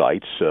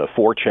websites,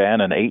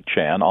 4chan and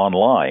 8chan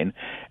online,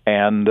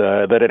 and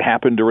that it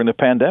happened during the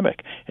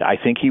pandemic. I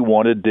think he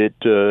wanted it,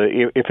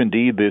 if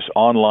indeed this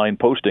online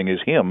posting is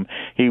him,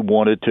 he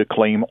wanted to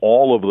claim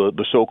all of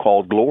the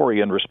so-called glory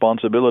and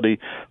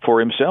responsibility for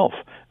himself.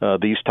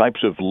 These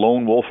types of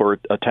lone wolf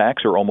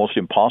attacks are almost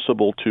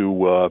impossible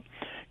to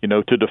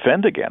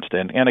defend against.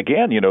 And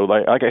again,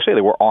 like I say,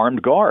 they were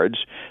armed guards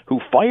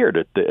who fired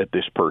at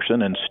this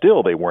person, and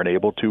still they weren't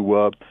able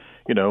to,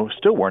 to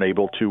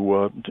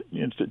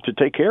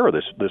take care of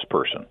this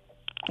person.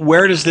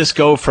 Where does this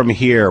go from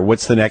here?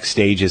 What's the next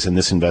stages in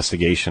this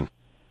investigation?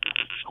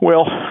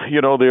 Well,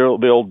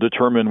 they'll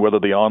determine whether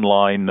the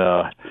online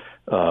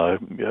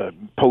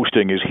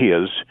posting is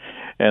his,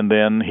 and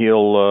then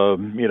he'll,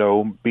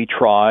 be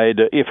tried.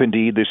 If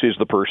indeed this is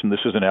the person,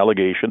 this is an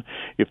allegation.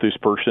 If this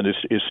person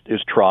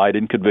is tried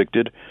and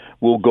convicted,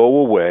 will go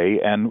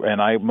away.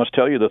 And I must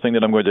tell you, the thing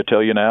that I'm going to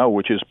tell you now,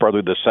 which is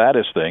probably the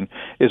saddest thing,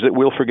 is that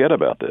we'll forget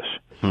about this.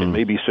 It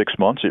may be 6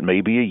 months, it may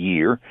be a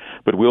year,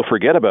 but we'll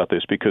forget about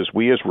this, because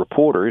we as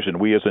reporters and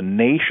we as a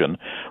nation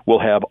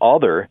will have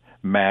other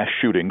mass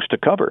shootings to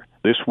cover.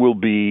 This will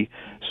be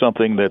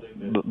something that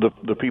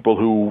the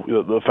people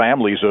the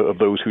families of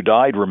those who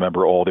died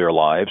remember all their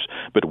lives,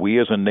 but we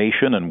as a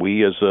nation and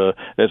we as a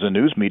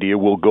news media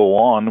will go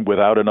on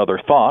without another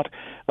thought,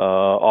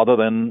 other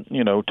than,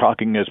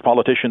 talking as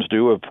politicians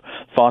do of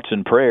thoughts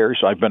and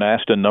prayers. I've been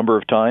asked a number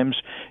of times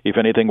if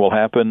anything will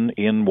happen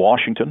in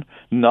Washington.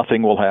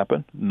 Nothing will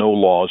happen. No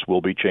laws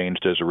will be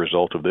changed as a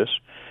result of this.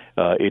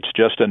 It's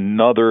just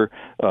another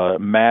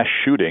mass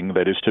shooting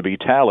that is to be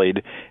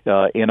tallied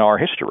in our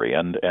history,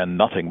 and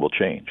nothing will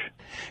change.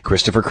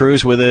 Christopher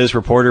Cruz with us,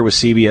 reporter with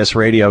CBS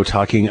Radio,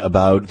 talking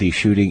about the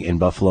shooting in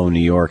Buffalo, New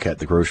York at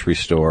the grocery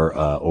store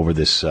over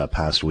this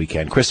past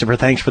weekend. Christopher,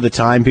 thanks for the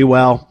time. Be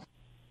well.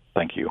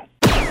 Thank you.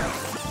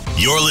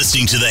 You're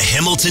listening to the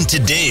Hamilton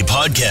Today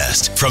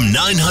podcast from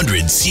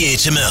 900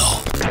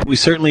 CHML. We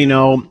certainly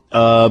know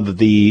of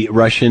the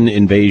Russian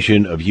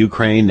invasion of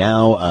Ukraine.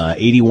 Now,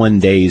 81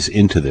 days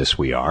into this,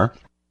 we are.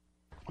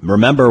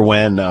 Remember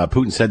when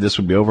Putin said this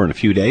would be over in a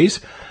few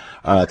days?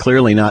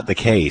 Clearly not the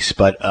case.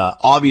 But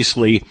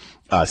obviously,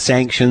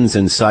 sanctions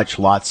and such,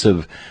 lots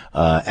of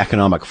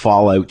economic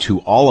fallout to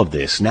all of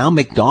this. Now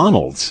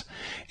McDonald's,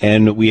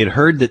 and we had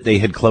heard that they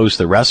had closed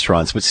the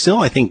restaurants, but still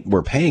I think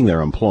we're paying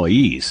their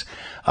employees.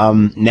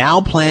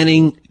 Now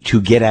planning to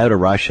get out of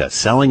Russia,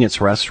 selling its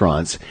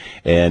restaurants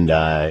and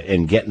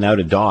getting out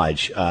of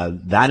Dodge.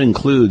 That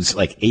includes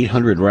like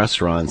 800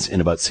 restaurants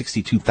and about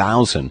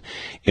 62,000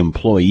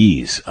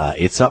 employees.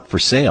 It's up for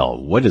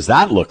sale. What does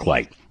that look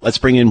like? Let's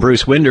bring in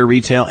Bruce Winder,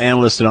 retail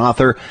analyst and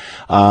author,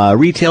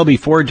 retail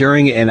before,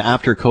 during, and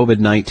after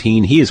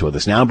COVID-19. He is with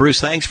us now. Bruce,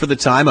 thanks for the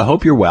time. I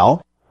hope you're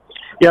well.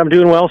 Yeah, I'm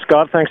doing well,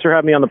 Scott. Thanks for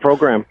having me on the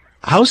program.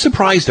 How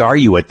surprised are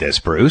you at this,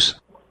 Bruce?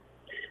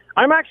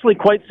 I'm actually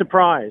quite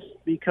surprised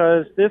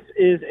because this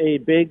is a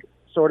big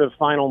sort of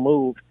final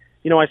move.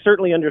 You know, I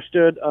certainly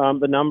understood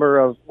the number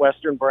of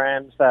Western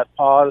brands that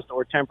paused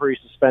or temporarily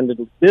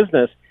suspended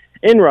business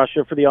in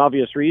Russia for the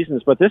obvious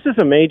reasons, but this is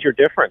a major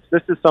difference.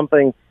 This is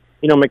something,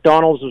 you know,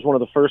 McDonald's was one of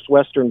the first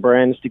Western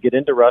brands to get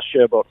into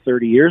Russia about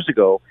 30 years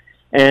ago,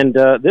 and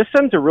this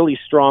sends a really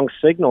strong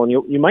signal, and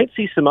you might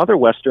see some other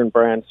Western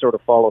brands sort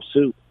of follow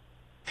suit.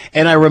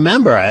 And I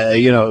remember,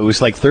 it was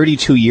like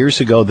 32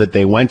 years ago that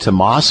they went to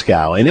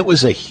Moscow, and it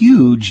was a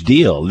huge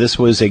deal. This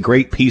was a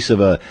big piece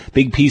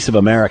of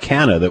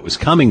Americana that was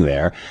coming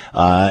there,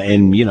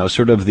 and,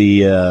 sort of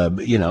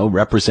the,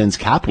 represents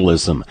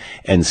capitalism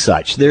and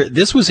such.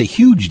 This was a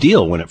huge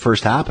deal when it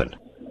first happened.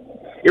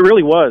 It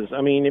really was.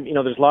 I mean,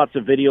 there's lots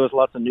of videos,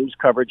 lots of news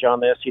coverage on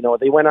this.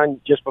 They went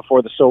on just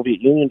before the Soviet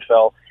Union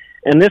fell,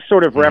 and this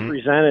sort of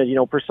represented,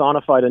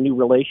 personified a new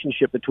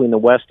relationship between the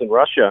West and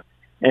Russia.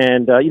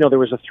 And, there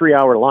was a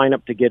 3-hour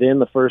lineup to get in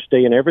the first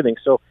day and everything.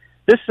 So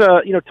this,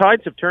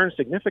 tides have turned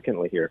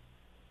significantly here.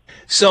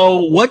 So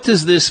what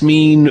does this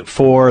mean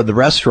for the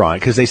restaurant?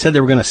 Because they said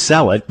they were going to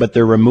sell it, but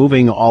they're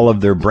removing all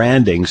of their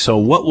branding. So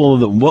what will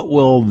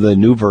the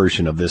new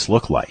version of this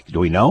look like? Do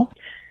we know?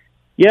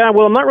 Yeah,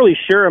 well, I'm not really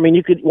sure. I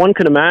mean, one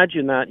could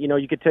imagine that,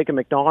 you could take a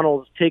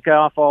McDonald's, take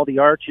off all the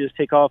arches,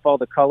 take off all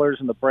the colors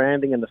and the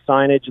branding and the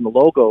signage and the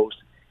logos,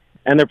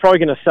 and they're probably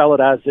going to sell it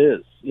as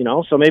is,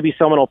 So maybe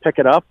someone will pick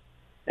it up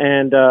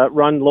and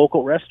run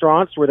local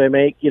restaurants where they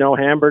make,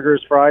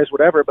 hamburgers, fries,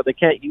 whatever, but they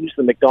can't use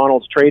the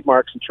McDonald's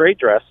trademarks and trade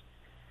dress.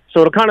 So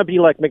it'll kind of be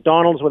like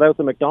McDonald's without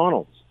the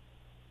McDonald's.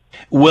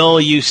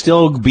 Will you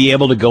still be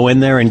able to go in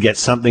there and get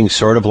something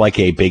sort of like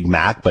a Big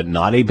Mac, but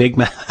not a Big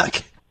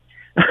Mac?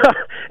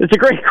 It's a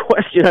great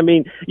question. I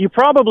mean, you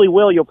probably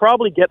will. You'll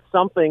probably get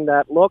something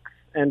that looks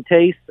and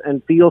tastes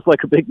and feels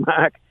like a Big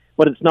Mac,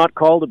 but it's not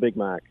called a Big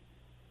Mac.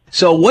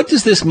 So what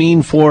does this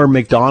mean for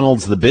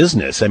McDonald's, the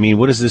business? I mean,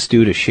 what does this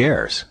do to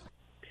shares?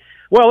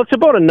 Well, it's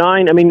about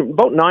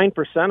about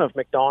 9% of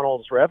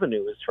McDonald's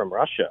revenue is from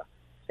Russia.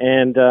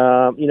 And,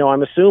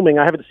 I'm assuming,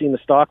 I haven't seen the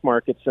stock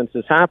market since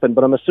this happened,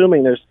 but I'm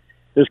assuming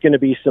there's going to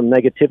be some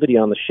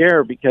negativity on the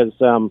share because,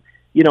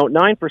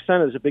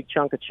 9% is a big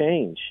chunk of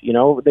change.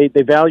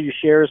 They value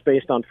shares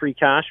based on free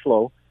cash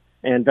flow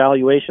and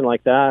valuation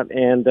like that.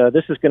 And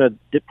this is going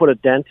to put a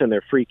dent in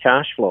their free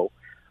cash flow.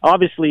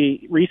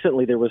 Obviously,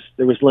 recently there was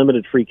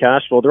limited free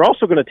cash flow. They're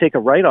also going to take a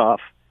write-off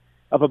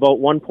of about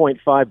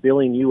 $1.5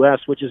 billion US,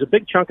 which is a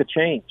big chunk of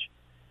change.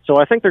 So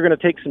I think they're going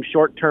to take some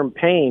short-term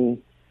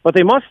pain, but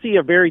they must see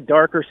a very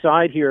darker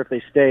side here if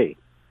they stay.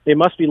 They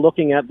must be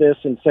looking at this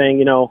and saying,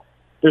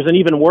 there's an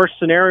even worse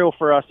scenario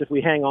for us if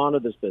we hang on to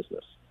this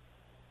business.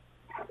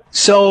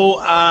 So,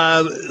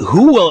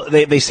 who will,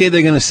 they say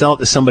they're going to sell it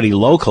to somebody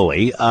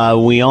locally.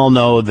 We all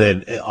know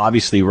that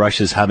obviously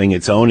Russia's having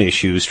its own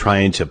issues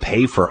trying to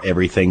pay for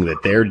everything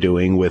that they're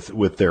doing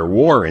with their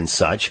war and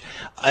such.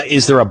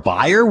 Is there a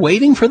buyer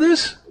waiting for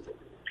this?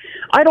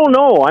 I don't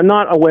know. I'm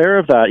not aware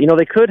of that.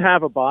 They could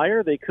have a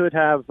buyer. They could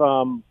have,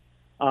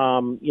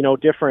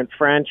 different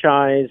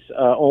franchise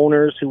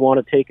owners who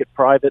want to take it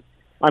private.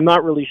 I'm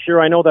not really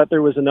sure. I know that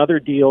there was another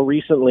deal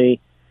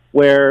recently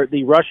where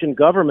the Russian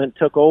government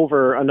took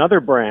over another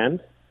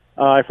brand.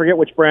 I forget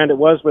which brand it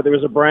was, but there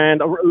was a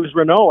brand, it was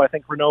Renault, I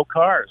think Renault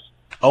cars.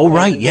 Oh,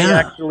 right, yeah. They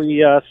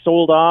actually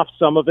sold off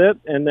some of it,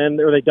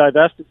 or they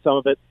divested some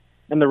of it,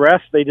 and the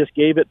rest they just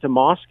gave it to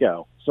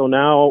Moscow. So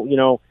now,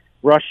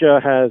 Russia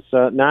has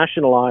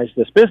nationalized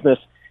this business,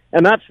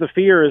 and that's the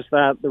fear, is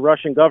that the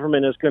Russian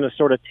government is going to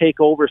sort of take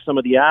over some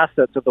of the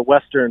assets of the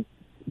Western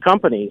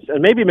companies.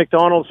 And maybe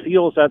McDonald's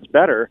feels that's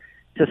better,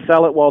 to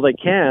sell it while they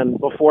can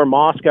before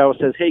Moscow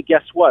says, hey,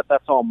 guess what?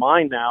 That's all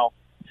mine now.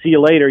 See you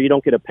later. You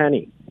don't get a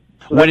penny.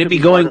 So would it be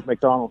going,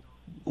 McDonald's.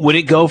 Would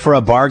it go for a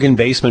bargain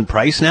basement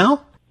price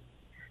now?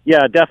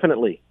 Yeah,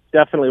 definitely.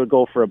 Definitely would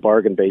go for a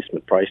bargain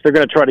basement price. They're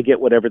going to try to get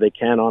whatever they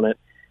can on it.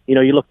 You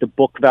look at the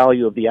book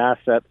value of the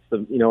assets,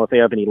 if they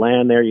have any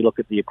land there, you look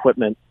at the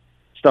equipment,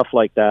 stuff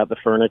like that, the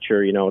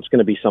furniture, it's going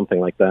to be something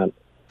like that.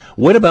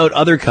 What about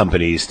other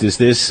companies? Does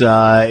this,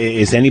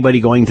 is anybody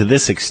going to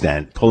this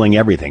extent, pulling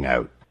everything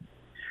out?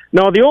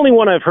 No, the only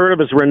one I've heard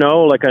of is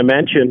Renault, like I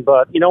mentioned.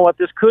 But you know what?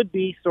 This could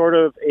be sort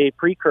of a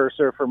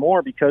precursor for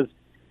more because,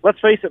 let's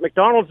face it,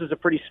 McDonald's is a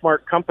pretty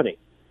smart company.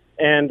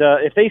 And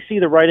if they see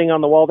the writing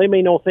on the wall, they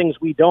may know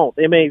things we don't.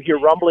 They may hear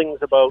rumblings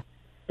about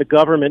the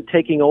government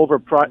taking over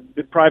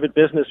private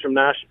business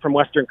from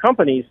Western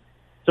companies.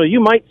 So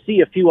you might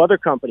see a few other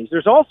companies.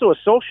 There's also a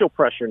social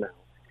pressure now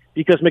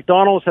because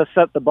McDonald's has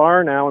set the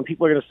bar now, and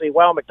people are going to say,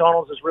 wow,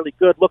 McDonald's is really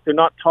good. Look, they're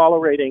not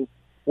tolerating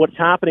what's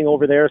happening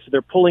over there, so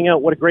they're pulling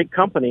out. What a great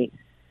company.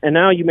 And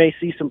now you may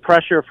see some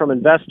pressure from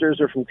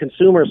investors or from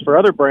consumers for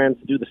other brands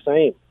to do the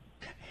same.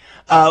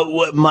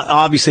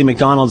 Obviously,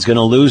 McDonald's going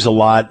to lose a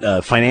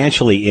lot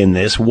financially in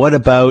this. What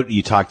about,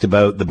 you talked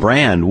about the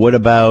brand, what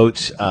about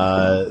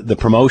the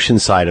promotion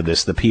side of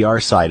this, the PR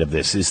side of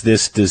this? Is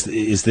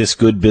this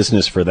good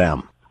business for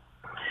them?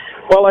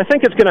 Well, I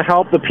think it's going to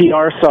help the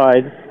PR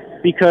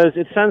side because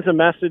it sends a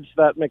message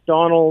that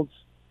McDonald's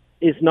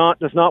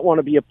does not want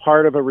to be a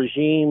part of a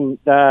regime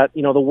that,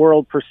 you know, the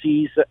world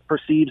perceives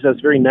as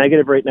very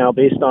negative right now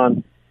based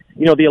on,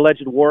 you know, the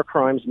alleged war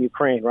crimes in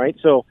Ukraine, right?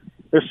 So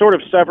they're sort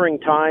of severing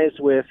ties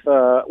with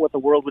what the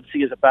world would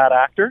see as a bad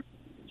actor.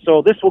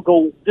 So this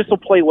will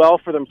play well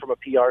for them from a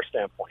PR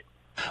standpoint.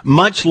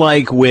 Much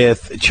like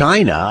with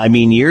China, I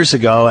mean, years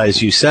ago,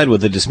 as you said,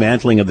 with the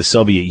dismantling of the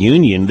Soviet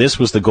Union, this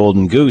was the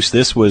golden goose.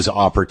 This was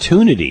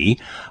opportunity,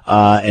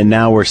 and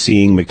now we're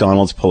seeing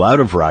McDonald's pull out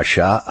of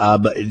Russia.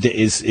 But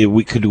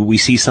could we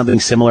see something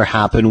similar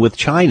happen with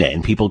China,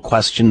 and people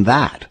question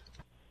that?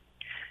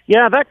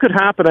 Yeah, that could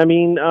happen. I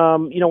mean,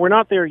 you know, we're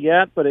not there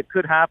yet, but it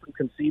could happen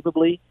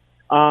conceivably.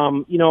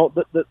 You know,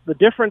 the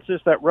difference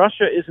is that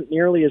Russia isn't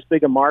nearly as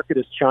big a market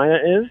as China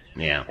is.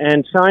 Yeah.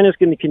 And China's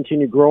going to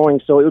continue growing.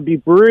 So it would be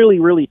really,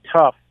 really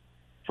tough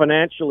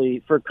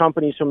financially for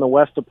companies from the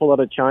West to pull out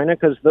of China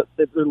because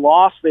the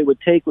loss they would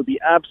take would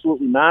be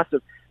absolutely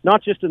massive,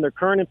 not just in their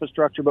current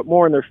infrastructure, but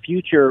more in their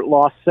future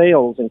lost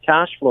sales and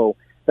cash flow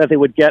that they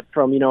would get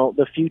from, you know,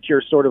 the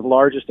future sort of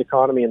largest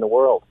economy in the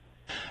world.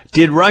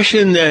 Did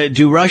Russians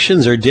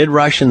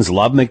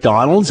love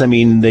McDonald's? I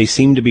mean, they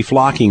seem to be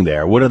flocking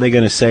there. What are they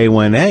going to say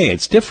when, hey,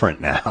 it's different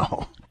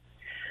now?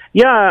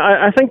 Yeah,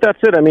 I think that's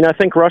it. I mean, I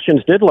think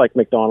Russians did like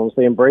McDonald's.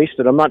 They embraced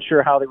it. I'm not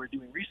sure how they were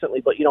doing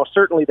recently, but, you know,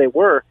 certainly they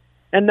were.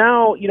 And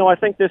now, you know, I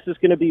think this is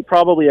going to be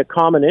probably a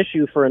common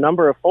issue for a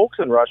number of folks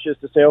in Russia is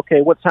to say,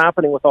 okay, what's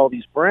happening with all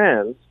these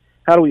brands?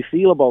 How do we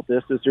feel about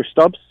this? Is there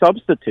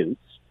substitutes?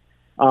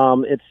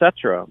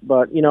 Etc.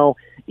 But, you know,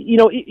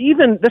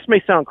 even this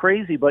may sound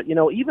crazy, but, you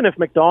know, even if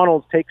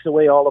McDonald's takes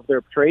away all of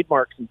their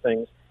trademarks and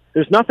things,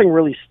 there's nothing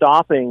really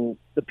stopping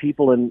the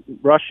people in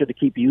Russia to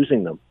keep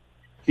using them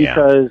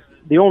because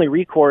the only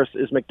recourse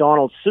is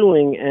McDonald's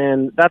suing,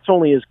 and that's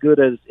only as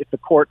good as if the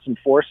courts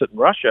enforce it in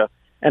Russia,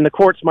 and the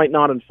courts might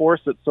not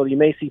enforce it, so you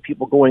may see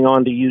people going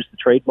on to use the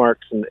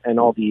trademarks and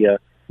all the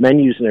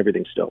menus and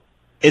everything still.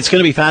 It's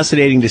going to be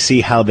fascinating to see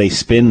how they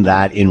spin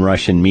that in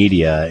Russian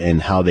media and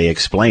how they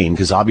explain,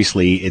 because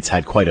obviously it's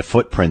had quite a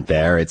footprint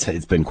there.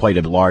 It's been quite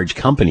a large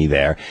company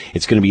there.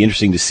 It's going to be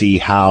interesting to see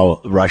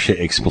how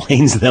Russia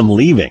explains them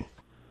leaving.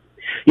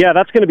 Yeah,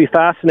 that's going to be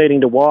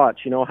fascinating to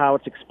watch, you know, how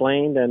it's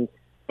explained and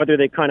whether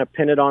they kind of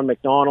pin it on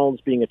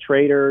McDonald's being a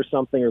traitor or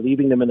something or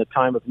leaving them in a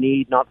time of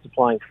need, not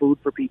supplying food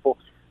for people.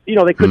 You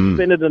know, they could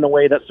spin it in a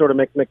way that sort of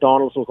makes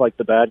McDonald's look like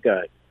the bad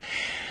guy.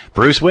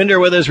 Bruce Winder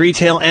with us,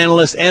 retail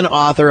analyst and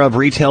author of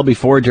Retail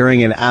Before,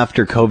 During, and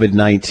After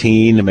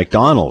COVID-19.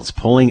 McDonald's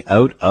pulling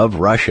out of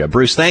Russia.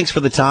 Bruce, thanks for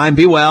the time.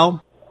 Be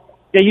well.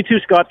 Yeah, you too,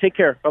 Scott. Take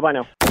care. Bye-bye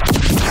now.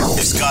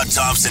 If Scott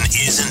Thompson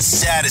isn't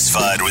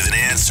satisfied with an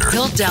answer,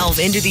 He'll delve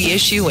into the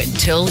issue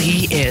until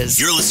he is.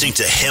 You're listening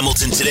to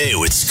Hamilton Today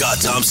with Scott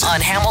Thompson On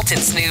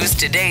Hamilton's News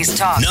Today's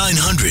Talk.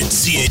 900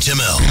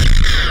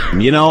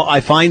 CHML. You know,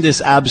 I find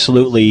this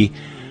absolutely,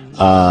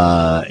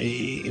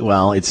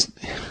 it's...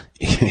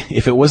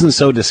 if it wasn't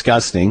so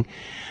disgusting,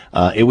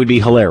 it would be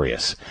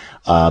hilarious.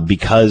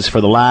 Because for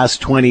the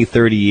last 20,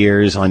 30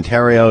 years,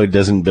 Ontario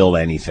doesn't build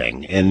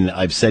anything. And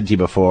I've said to you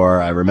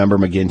before, I remember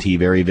McGuinty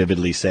very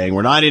vividly saying,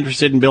 we're not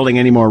interested in building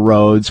any more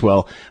roads.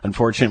 Well,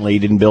 unfortunately, he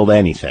didn't build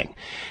anything.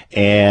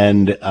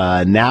 And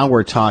now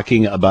we're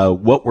talking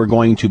about what we're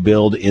going to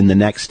build in the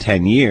next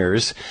 10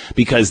 years,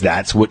 because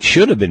that's what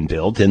should have been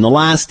built in the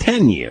last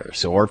 10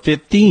 years or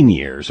 15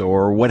 years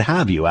or what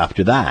have you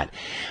after that.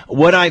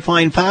 What I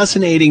find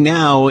fascinating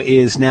now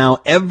is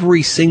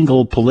every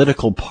single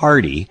political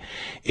party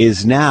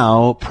is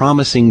now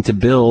promising to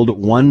build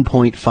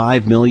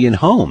 1.5 million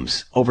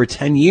homes over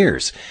 10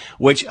 years,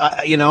 which,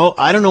 I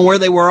don't know where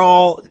they were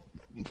all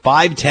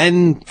 5,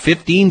 10,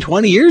 15,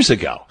 20 years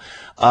ago.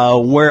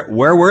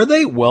 Where were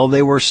they? Well,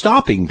 they were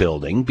stopping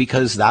building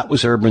because that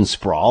was urban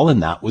sprawl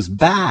and that was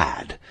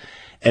bad.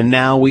 And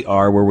now we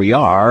are where we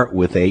are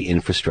with a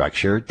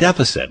infrastructure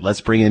deficit.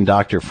 Let's bring in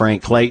Dr.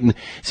 Frank Clayton,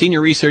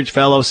 Senior Research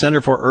Fellow,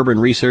 Center for Urban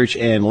Research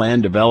and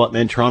Land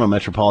Development, Toronto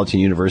Metropolitan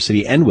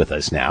University, and with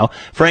us now.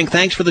 Frank,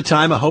 thanks for the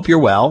time. I hope you're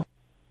well.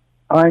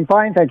 I'm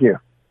fine, thank you.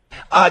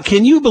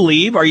 Can you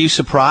believe, are you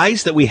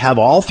surprised that we have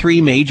all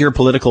three major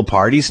political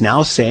parties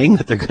now saying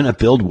that they're going to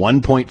build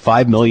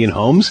 1.5 million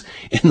homes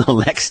in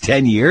the next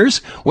 10 years?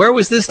 Where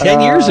was this 10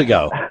 years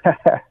ago?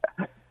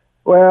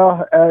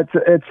 Well,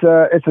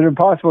 it's an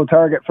impossible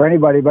target for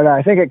anybody, but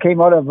I think it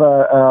came out of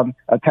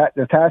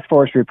the task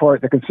force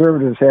report the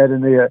Conservatives had,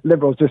 and the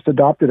Liberals just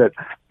adopted it,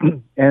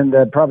 and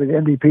probably the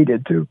NDP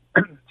did too.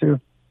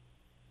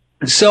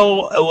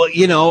 So,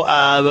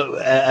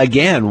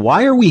 again,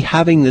 why are we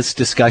having this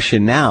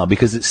discussion now?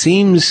 Because it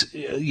seems,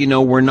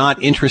 we're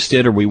not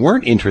interested, or we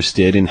weren't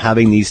interested in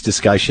having these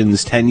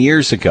discussions 10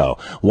 years ago.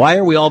 Why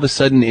are we all of a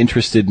sudden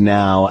interested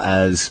now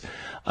as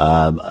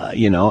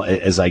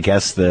I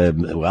guess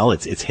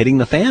it's hitting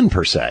the fan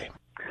per se?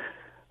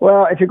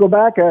 Well, if you go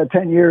back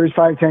 10 years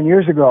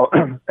ago,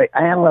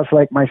 analysts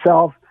like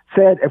myself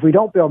said, if we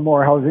don't build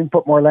more housing,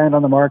 put more land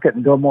on the market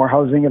and build more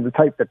housing of the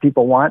type that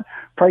people want,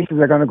 prices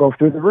are going to go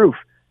through the roof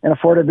and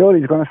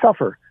affordability is going to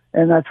suffer.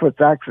 And that's what's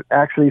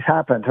actually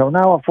happened. So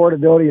now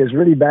affordability is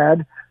really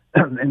bad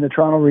in the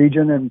Toronto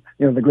region and,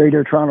 the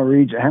greater Toronto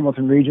region,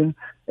 Hamilton region.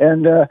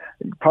 And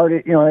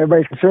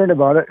everybody's concerned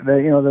about it.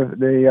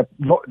 The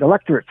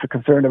electorates are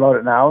concerned about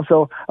it now.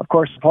 So, of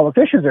course, the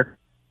politicians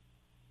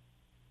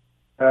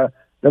are.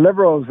 The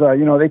Liberals,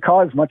 they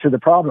caused much of the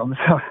problem.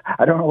 So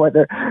I don't know what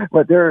they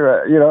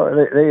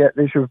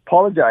should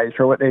apologize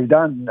for what they've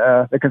done.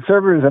 The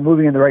Conservatives are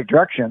moving in the right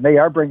direction. They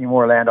are bringing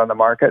more land on the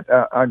market,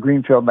 on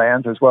greenfield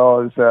lands, as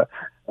well as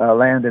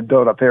land in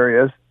built-up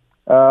areas.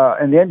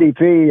 And the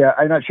NDP,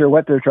 I'm not sure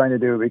what they're trying to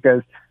do,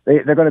 because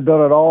they're going to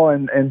build it all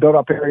in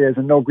built-up areas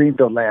and no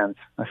greenfield lands.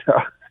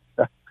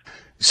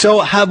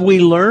 So have we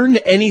learned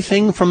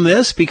anything from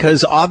this?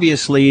 Because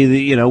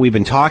obviously, we've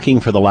been talking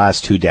for the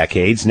last 2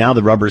 decades. Now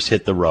the rubber's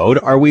hit the road.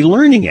 Are we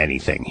learning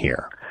anything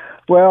here?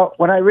 Well,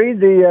 when I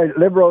read the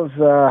Liberals'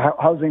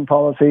 housing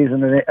policies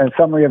and a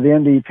summary of the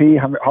NDP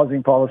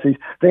housing policies,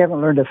 they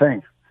haven't learned a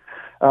thing.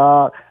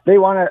 They're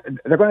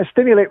going to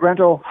stimulate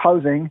rental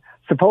housing,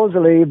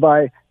 supposedly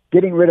by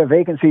getting rid of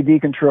vacancy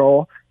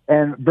decontrol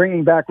and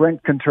bringing back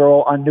rent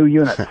control on new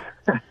units.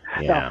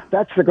 Yeah. Now,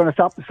 that's going to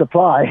stop the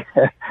supply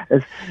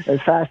as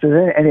fast as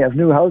any of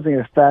new housing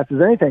as fast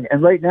as anything.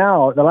 And right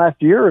now, the last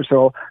year or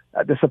so,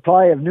 the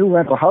supply of new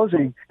rental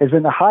housing has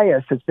been the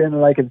highest it's been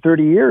like in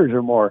 30 years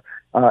or more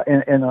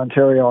in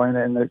Ontario and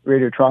in the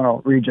Greater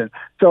Toronto region.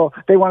 So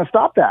they want to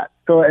stop that.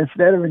 So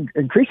instead of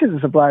increasing the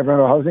supply of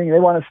rental housing, they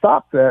want to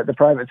stop the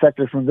private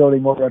sector from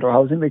building more rental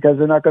housing because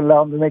they're not going to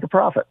allow them to make a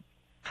profit.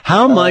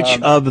 How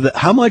much of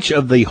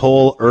the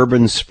whole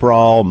urban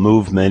sprawl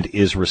movement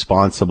is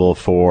responsible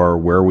for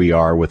where we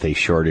are with a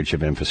shortage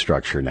of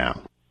infrastructure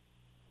now?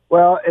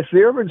 Well, it's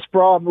the urban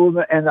sprawl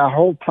movement and the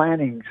whole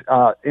planning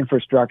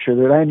infrastructure,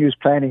 the land use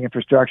planning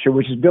infrastructure,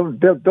 which is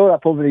built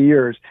up over the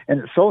years, and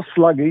it's so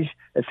sluggish,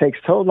 it takes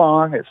so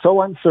long, it's so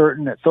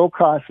uncertain, it's so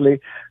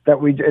costly that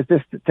it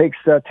takes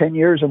 10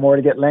 years or more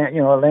to get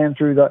land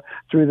through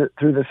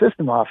the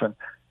system often.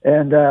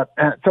 And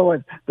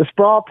so the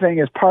sprawl thing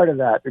is part of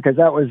that, because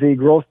that was the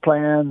growth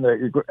plan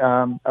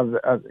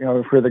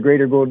for the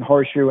Greater Golden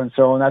Horseshoe and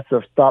so on. That's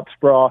the stop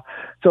sprawl.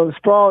 So the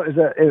sprawl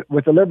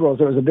with the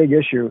Liberals, it was a big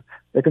issue.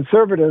 The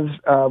Conservatives,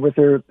 with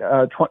their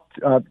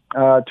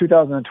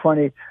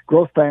 2020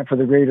 growth plan for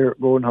the Greater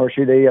Golden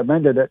Horseshoe, they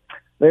amended it.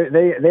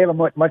 They have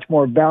a much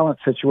more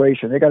balanced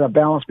situation. They got a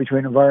balance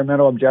between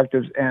environmental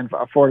objectives and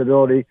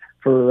affordability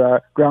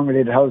for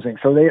ground-related housing.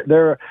 So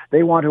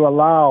they want to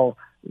allow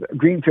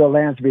greenfield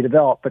lands to be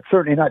developed, but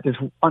certainly not just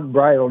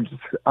unbridled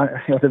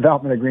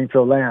development of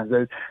greenfield lands.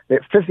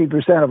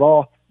 50% of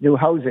all new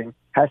housing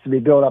has to be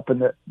built in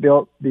the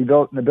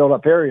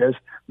built-up areas,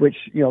 which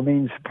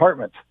means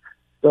apartments.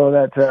 So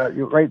that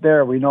right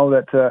there, we know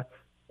that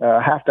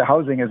half the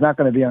housing is not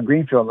going to be on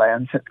greenfield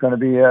lands; it's going to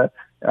be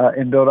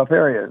in built-up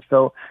areas.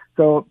 So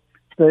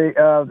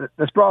the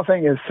sprawl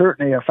thing is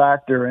certainly a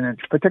factor, and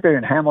it's particularly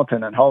in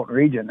Hamilton and Halton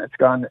region. It's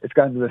gone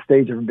to the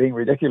stage of being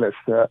ridiculous.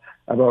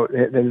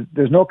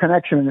 There's no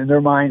connection in their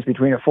minds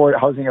between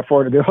housing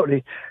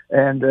affordability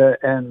and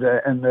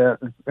the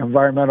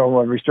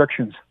environmental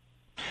restrictions.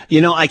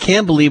 I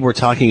can't believe we're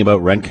talking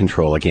about rent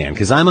control again,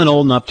 because I'm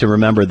old enough to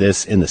remember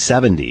this in the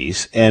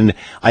 70s. And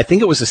I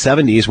think it was the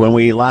 70s when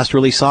we last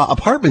really saw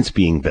apartments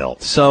being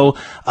built. So,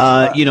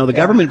 the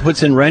government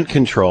puts in rent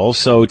control,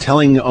 so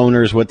telling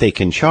owners what they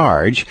can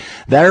charge.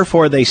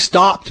 Therefore, they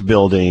stopped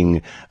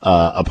building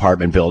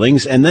apartment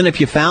buildings. And then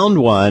if you found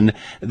one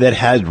that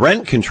had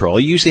rent control,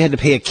 you usually had to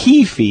pay a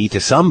key fee to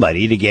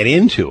somebody to get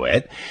into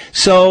it.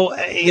 So,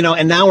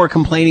 and now we're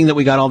complaining that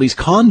we got all these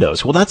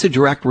condos. Well, that's a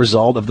direct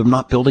result of them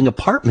not building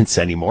apartments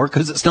anymore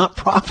because it's not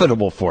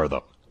profitable for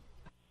them.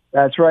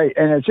 That's right.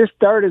 And it just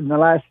started in the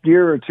last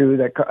year or two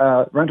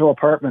that rental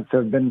apartments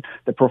the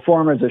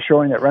performers are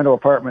showing that rental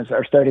apartments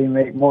are starting to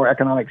make more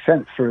economic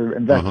sense for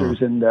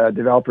investors and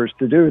developers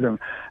to do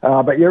them.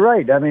 But you're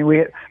right. I mean,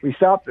 we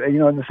stopped, in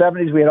the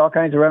 70s, we had all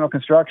kinds of rental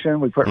construction.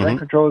 We put rent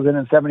controls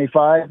in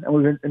 75, and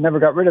we never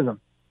got rid of them.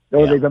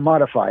 Though they've been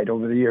modified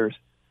over the years.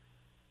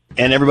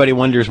 And everybody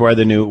wonders where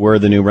the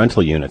new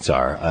rental units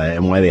are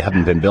and why they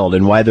haven't been built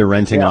and why they're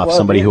renting off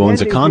somebody who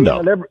owns a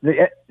condo.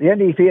 The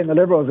NDP and the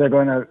Liberals are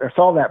going to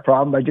solve that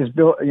problem by just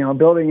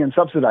building and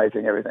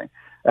subsidizing everything.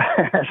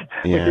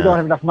 But you don't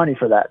have enough money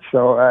for that,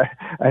 so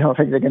I don't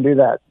think they can do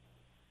that.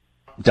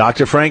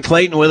 Dr. Frank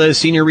Clayton with us,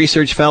 Senior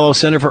Research Fellow,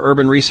 Center for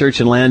Urban Research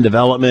and Land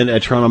Development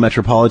at Toronto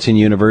Metropolitan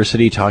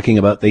University, talking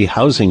about the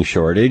housing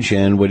shortage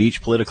and what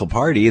each political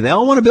party, they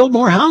all want to build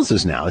more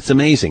houses now. It's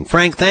amazing.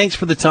 Frank, thanks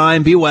for the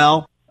time. Be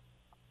well.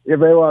 You're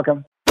very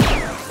welcome.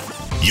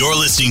 You're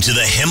listening to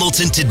the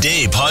Hamilton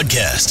Today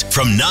podcast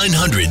from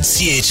 900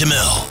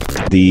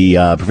 CHML.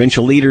 The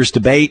provincial leaders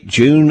debate,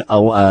 June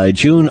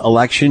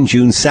election,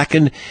 June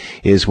 2nd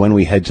is when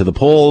we head to the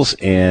polls,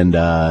 and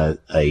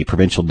a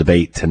provincial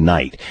debate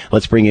tonight.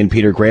 Let's bring in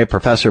Peter Gray,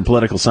 Professor of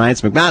Political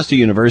Science, McMaster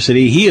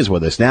University. He is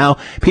with us now.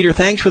 Peter,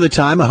 thanks for the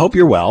time. I hope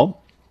you're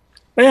well.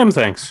 I am,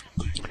 thanks.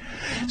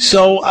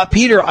 So,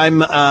 Peter,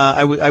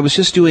 I was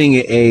just doing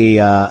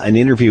an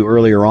interview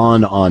earlier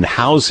on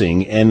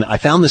housing, and I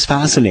found this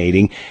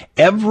fascinating.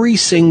 Every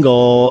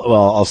single,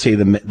 well, I'll say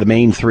the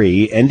main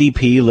three,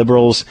 NDP,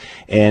 Liberals,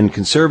 and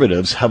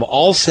Conservatives, have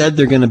all said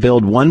they're going to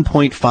build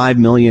 1.5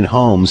 million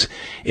homes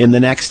in the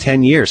next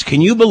 10 years.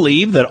 Can you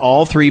believe that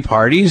all three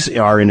parties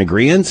are in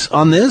agreement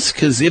on this?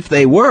 Because if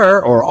they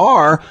were or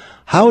are,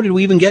 how did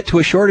we even get to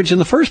a shortage in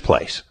the first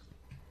place?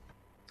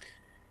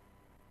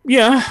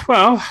 Yeah,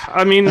 well,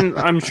 I mean,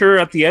 I'm sure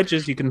at the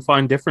edges you can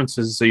find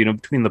differences,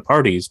 between the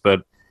parties,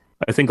 but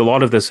I think a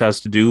lot of this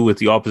has to do with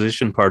the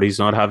opposition parties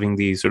not having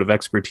the sort of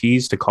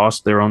expertise to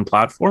cost their own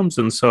platforms,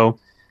 and so,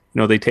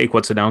 they take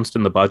what's announced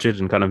in the budget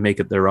and kind of make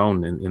it their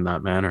own in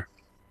that manner.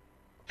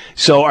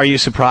 So, are you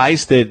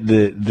surprised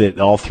that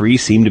all three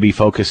seem to be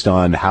focused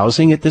on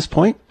housing at this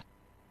point?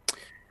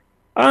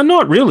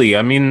 Not really.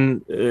 I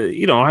mean,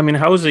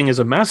 housing is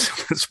a mess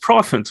in this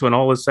province when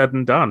all is said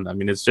and done. I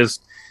mean, it's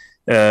just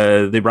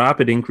the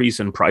rapid increase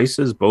in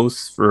prices,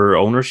 both for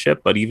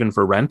ownership, but even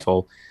for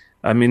rental,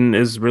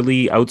 is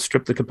really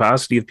outstripped the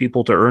capacity of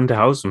people to earn to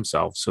house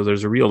themselves. So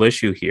there's a real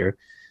issue here.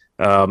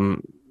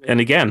 And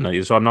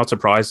again, so I'm not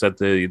surprised that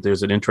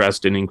there's an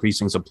interest in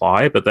increasing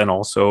supply, but then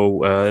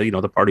also,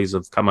 the parties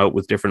have come out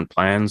with different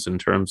plans in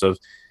terms of,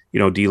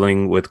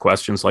 dealing with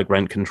questions like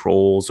rent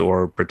controls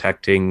or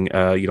protecting,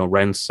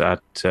 rents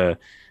at,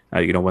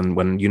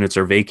 when units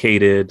are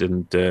vacated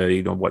and,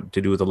 what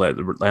to do with the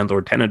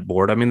landlord-tenant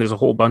board. I mean, there's a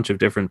whole bunch of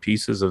different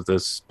pieces of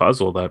this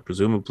puzzle that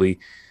presumably,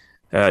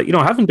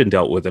 haven't been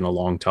dealt with in a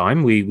long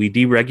time. We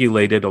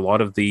deregulated a lot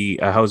of the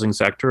housing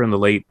sector in the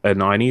late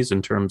 90s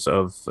in terms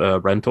of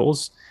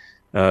rentals.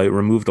 It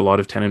removed a lot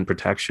of tenant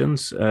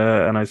protections.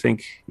 And I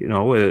think,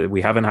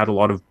 we haven't had a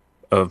lot of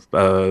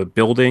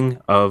building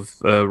of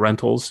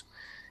rentals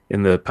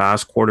in the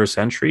past quarter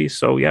century.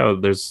 So yeah,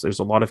 there's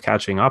a lot of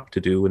catching up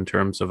to do in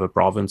terms of a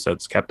province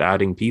that's kept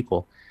adding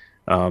people.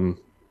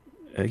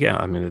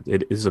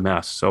 It is a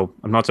mess. So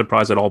I'm not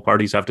surprised that all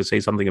parties have to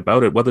say something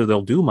about it. Whether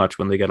they'll do much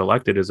when they get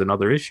elected is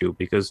another issue,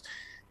 because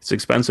it's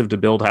expensive to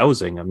build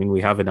housing. I mean,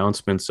 we have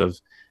announcements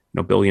of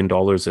 $1 billion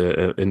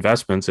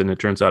investments, and it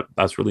turns out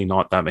that's really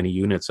not that many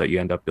units that you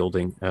end up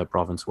building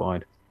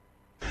province-wide.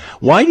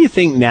 Why do you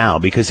think now?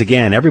 Because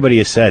again, everybody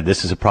has said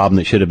this is a problem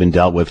that should have been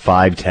dealt with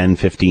 5, 10,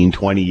 15,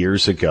 20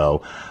 years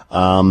ago.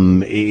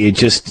 It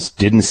just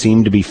didn't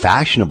seem to be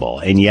fashionable.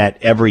 And yet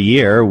every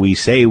year we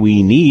say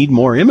we need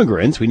more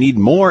immigrants. We need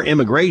more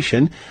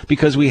immigration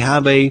because we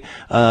have a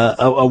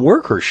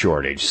worker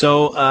shortage.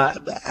 So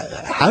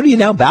how do you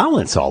now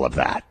balance all of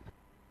that?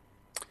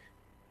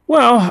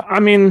 Well, I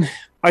mean,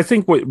 I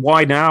think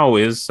why now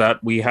is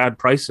that we had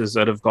prices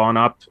that have gone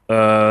up,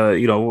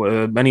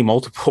 many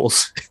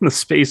multiples in the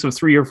space of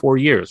 3 or 4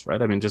 years, right?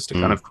 I mean, just a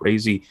kind of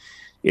crazy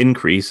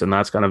increase, and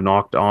that's kind of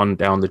knocked on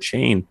down the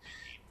chain.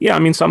 Yeah, I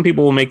mean, some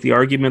people will make the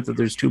argument that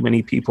there's too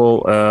many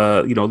people,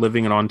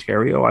 living in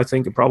Ontario. I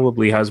think it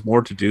probably has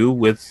more to do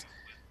with,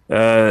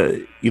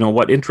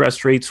 what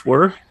interest rates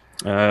were,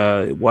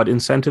 what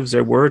incentives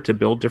there were to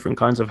build different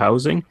kinds of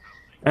housing,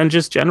 and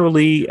just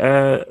generally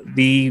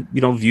the,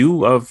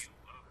 view of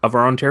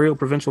our Ontario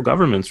provincial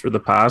governments for the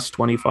past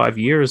 25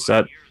 years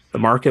that the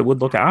market would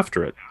look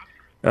after it,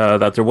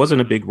 that there wasn't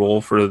a big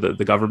role for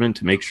the government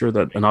to make sure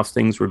that enough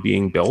things were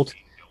being built,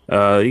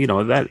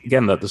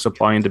 that the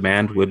supply and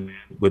demand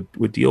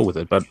would deal with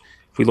it. But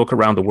if we look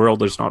around the world,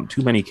 there's not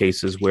too many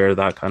cases where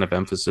that kind of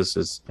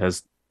emphasis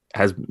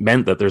has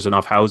meant that there's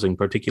enough housing,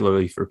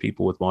 particularly for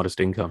people with modest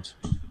incomes.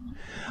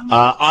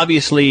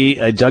 Obviously,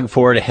 Doug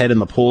Ford ahead in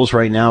the polls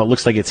right now. It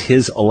looks like it's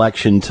his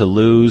election to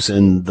lose,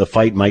 and the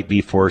fight might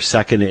be for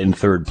second and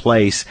third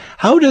place.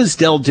 How does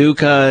Del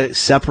Duca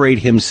separate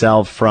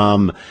himself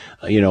from,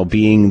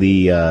 being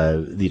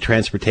the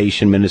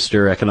transportation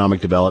minister,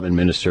 economic development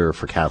minister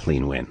for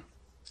Kathleen Wynne?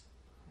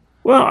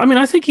 Well, I mean,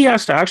 I think he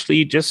has to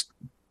actually just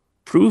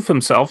prove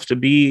himself to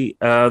be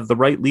the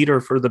right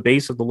leader for the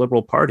base of the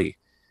Liberal Party.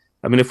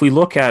 I mean, if we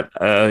look at,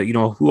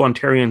 who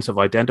Ontarians have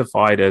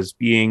identified as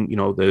being,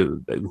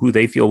 who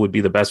they feel would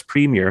be the best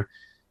premier,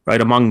 right?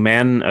 Among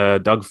men,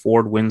 Doug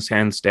Ford wins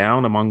hands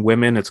down. Among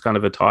women, it's kind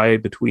of a tie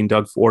between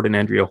Doug Ford and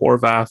Andrea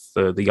Horwath,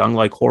 the young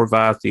like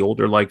Horwath, the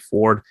older like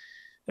Ford.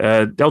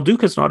 Del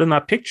Duca's not in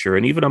that picture.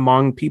 And even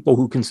among people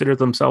who consider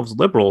themselves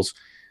liberals,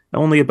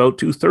 only about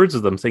 2/3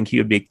 of them think he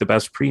would make the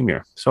best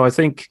premier. So I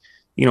think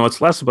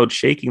it's less about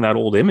shaking that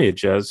old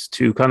image as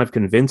to kind of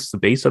convince the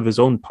base of his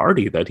own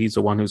party that he's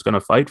the one who's going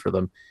to fight for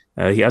them.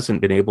 He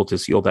hasn't been able to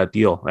seal that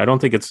deal. I don't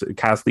think it's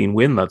Kathleen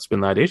Wynne that's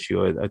been that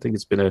issue. I think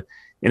it's been an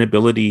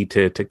inability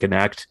to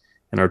connect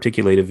and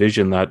articulate a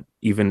vision that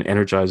even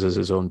energizes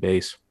his own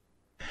base.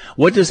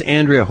 What does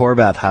Andrea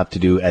Horwath have to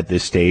do at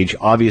this stage?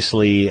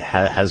 Obviously,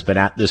 has been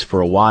at this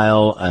for a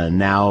while.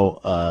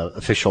 Now,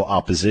 official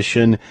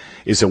opposition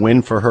is a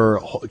win for her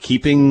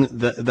keeping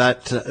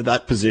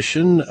that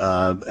position.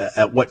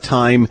 At what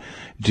time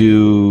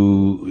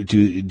do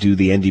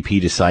the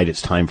NDP decide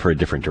it's time for a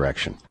different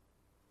direction?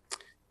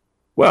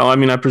 Well,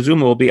 I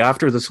presume it will be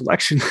after this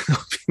election they'll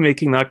be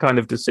making that kind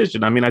of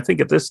decision. I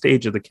think at this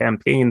stage of the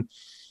campaign,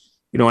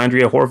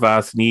 Andrea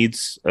Horwath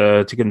needs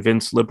to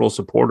convince Liberal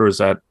supporters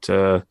that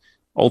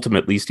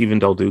ultimately Stephen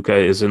Del Duca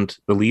isn't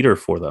the leader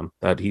for them,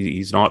 that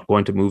he's not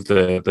going to move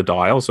the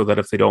dial, so that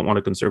if they don't want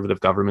a Conservative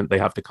government, they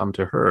have to come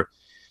to her.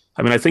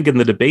 I think in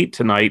the debate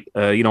tonight,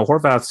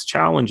 Horwath's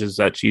challenge is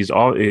that she's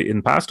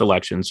in past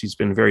elections, she's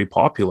been very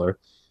popular.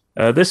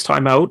 This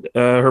time out,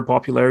 her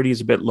popularity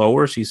is a bit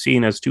lower. She's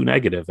seen as too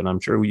negative, and I'm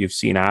sure you've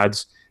seen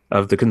ads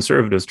of the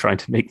Conservatives trying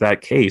to make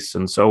that case.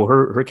 And so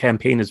her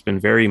campaign has been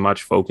very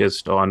much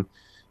focused on,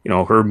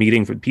 her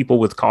meeting with people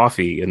with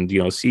coffee and,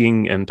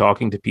 seeing and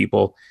talking to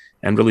people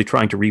and really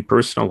trying to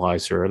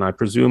repersonalize her. And I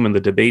presume in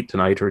the debate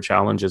tonight, her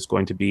challenge is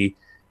going to be,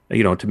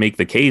 to make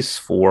the case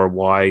for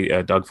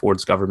why Doug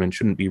Ford's government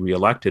shouldn't be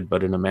reelected,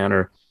 but in a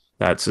manner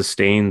that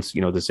sustains,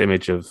 this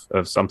image of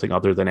something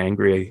other than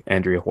angry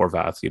Andrea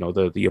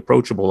Horwath, the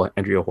approachable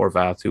Andrea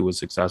Horwath who was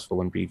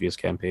successful in previous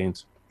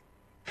campaigns.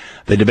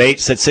 The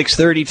debate's at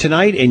 6:30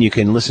 tonight, and you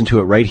can listen to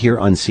it right here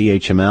on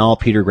CHML.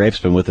 Peter Grape's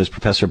been with us,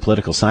 professor of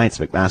political science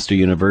at McMaster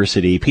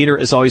University. Peter,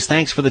 as always,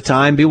 thanks for the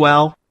time. Be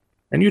well.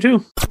 And you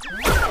too.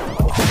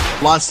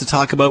 Lots to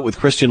talk about with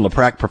Christian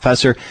Leuprecht,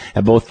 professor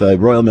at both the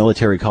Royal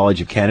Military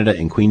College of Canada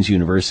and Queen's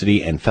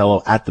University and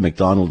fellow at the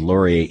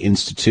Macdonald-Laurier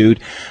Institute.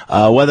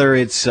 Whether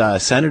it's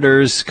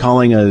senators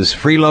calling us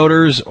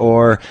freeloaders,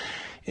 or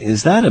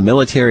is that a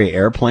military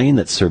airplane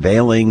that's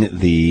surveilling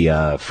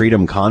the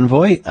Freedom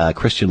Convoy?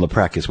 Christian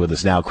Leuprecht is with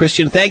us now.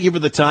 Christian, thank you for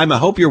the time. I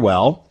hope you're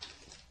well.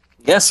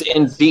 Yes,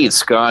 indeed,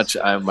 Scott.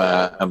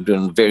 I'm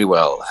doing very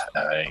well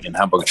in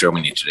Hamburg,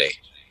 Germany today.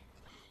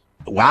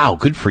 Wow,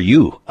 good for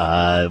you.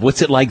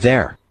 What's it like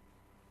there?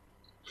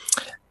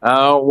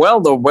 Well,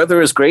 the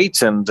weather is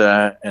great, and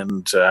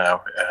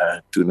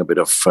doing a bit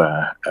of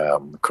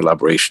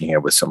collaboration here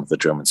with some of the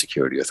German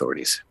security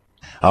authorities.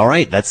 All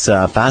right, that's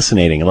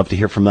fascinating. I'd love to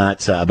hear from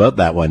that about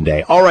that one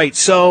day. All right,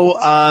 so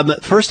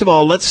first of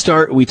all, let's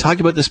start. We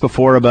talked about this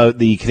before about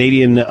the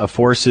Canadian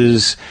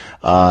forces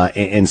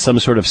and some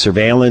sort of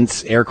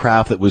surveillance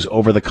aircraft that was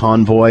over the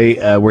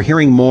convoy. We're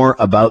hearing more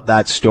about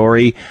that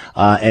story,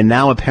 and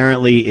now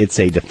apparently it's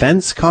a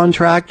defense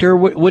contractor.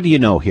 What do you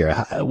know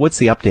here? What's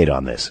the update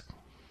on this?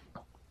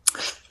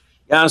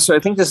 Yeah, so I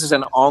think this is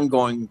an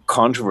ongoing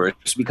controversy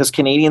because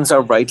Canadians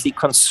are rightly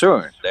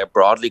concerned. They're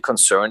broadly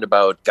concerned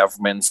about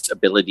government's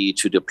ability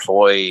to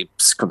deploy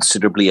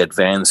considerably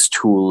advanced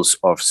tools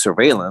of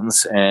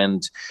surveillance.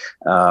 And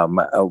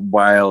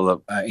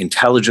while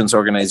intelligence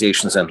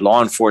organizations and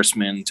law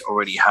enforcement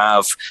already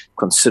have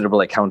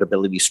considerable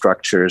accountability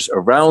structures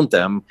around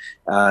them,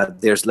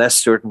 there's less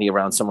certainty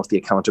around some of the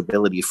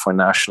accountability for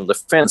national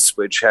defense,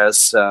 which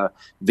has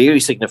very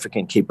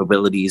significant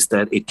capabilities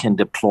that it can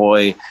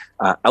deploy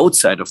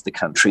outside of the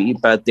country.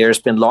 But there's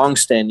been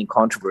long-standing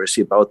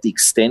controversy about the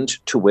extent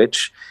to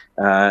which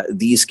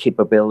these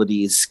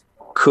capabilities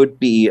could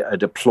be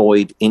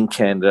deployed in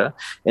Canada,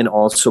 and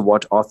also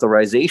what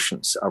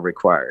authorizations are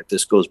required.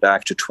 This goes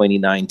back to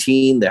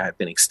 2019. There had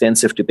been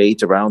extensive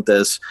debate around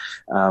this,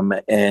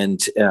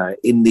 and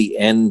in the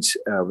end,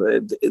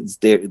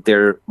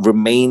 there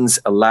remains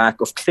a lack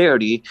of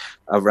clarity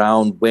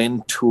around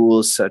when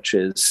tools such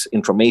as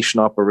information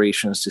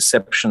operations,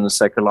 deception,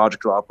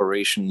 psychological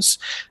operations,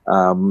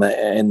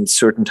 and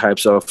certain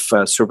types of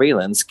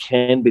surveillance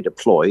can be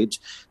deployed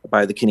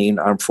by the Canadian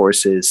Armed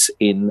Forces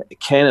in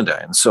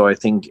Canada. And so I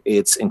think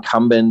it's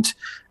incumbent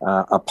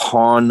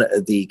upon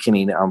the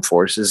Canadian Armed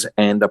Forces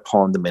and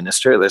upon the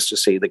minister, let's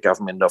just say the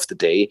government of the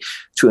day,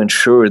 to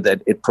ensure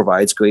that it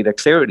provides greater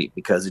clarity,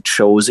 because it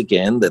shows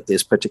again that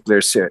this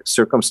particular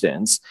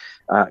circumstance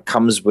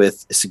comes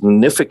with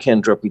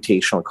significant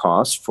reputational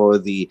costs for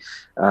the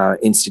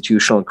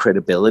institutional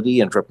credibility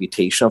and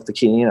reputation of the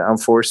Canadian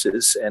Armed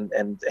Forces and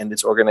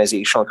its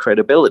organizational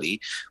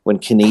credibility when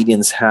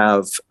Canadians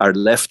are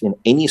left in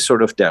any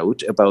sort of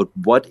doubt about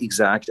what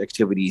exact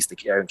activities the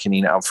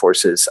Canadian Armed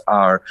Forces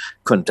are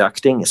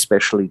conducting,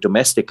 especially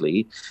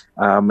domestically,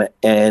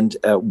 and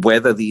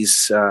whether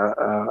these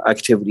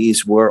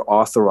activities were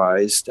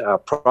authorized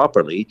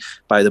properly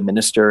by the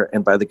minister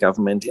and by the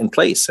government in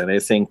place. And I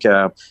think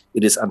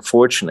it is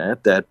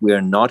unfortunate that we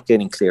are not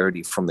getting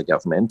clarity from the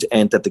government,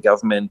 and that the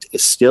government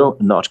is still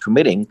not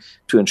committing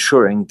to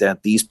ensuring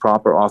that these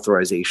proper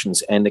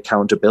authorizations and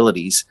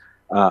accountabilities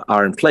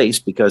are in place,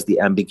 because the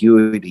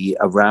ambiguity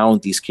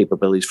around these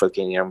capabilities for the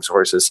Canadian Armed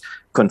Forces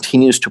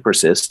continues to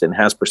persist and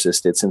has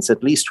persisted since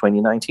at least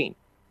 2019.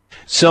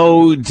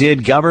 So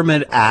did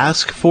government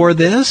ask for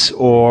this,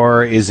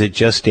 or is it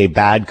just a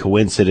bad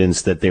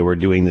coincidence that they were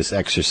doing this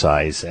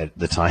exercise at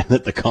the time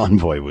that the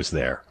convoy was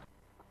there?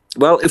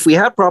 Well, if we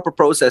had proper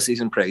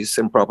processes in place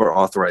and proper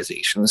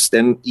authorizations,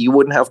 then you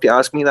wouldn't have to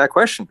ask me that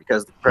question,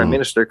 because the Prime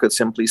Minister could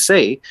simply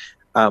say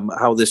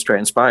how this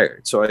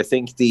transpired. So I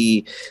think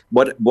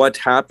what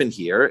happened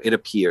here, it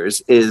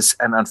appears, is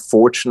an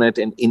unfortunate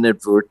and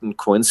inadvertent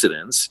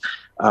coincidence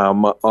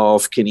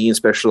of Canadian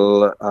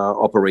Special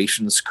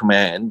Operations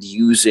Command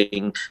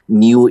using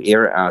new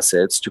air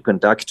assets to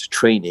conduct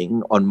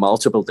training on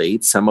multiple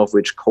dates, some of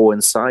which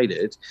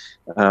coincided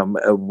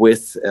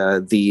with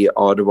the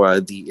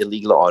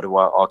illegal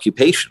Ottawa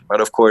occupation.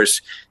 But of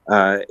course,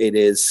 it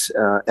is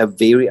a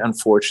very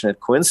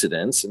unfortunate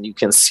coincidence, and you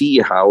can see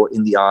how,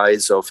 in the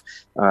eyes of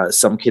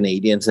some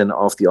Canadians and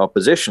of the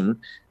opposition,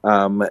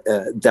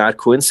 that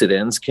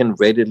coincidence can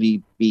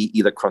readily be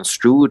either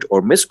construed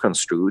or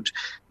misconstrued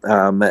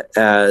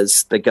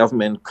as the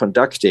government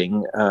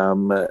conducting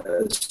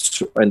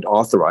and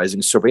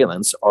authorizing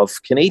surveillance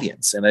of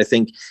Canadians. And I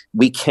think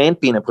we can't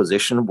be in a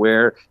position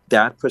where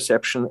that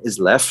perception is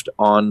left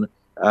on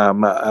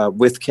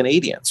with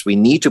Canadians. We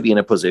need to be in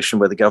a position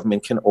where the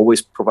government can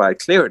always provide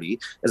clarity,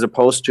 as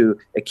opposed to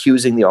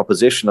accusing the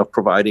opposition of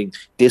providing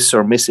dis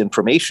or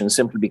misinformation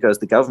simply because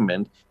the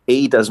government,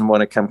 A, doesn't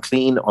want to come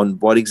clean on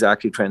what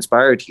exactly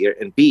transpired here,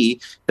 and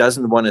B,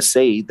 doesn't want to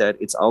say that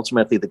it's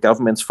ultimately the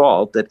government's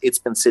fault that it's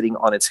been sitting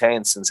on its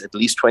hands since at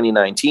least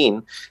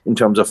 2019 in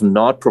terms of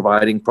not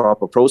providing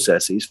proper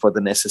processes for the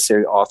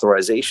necessary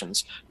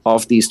authorizations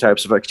of these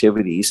types of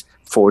activities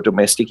for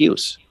domestic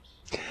use.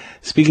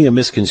 Speaking of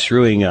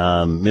misconstruing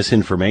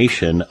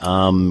misinformation,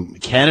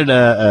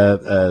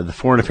 Canada, the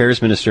Foreign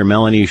Affairs Minister,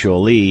 Melanie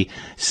Joly,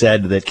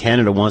 said that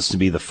Canada wants to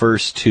be the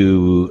first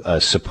to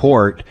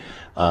support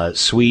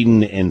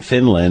Sweden and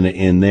Finland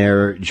in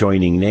their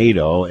joining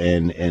NATO,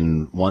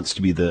 and wants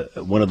to be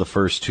one of the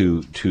first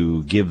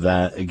to give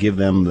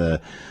them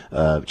the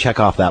check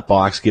off that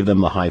box, give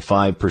them the high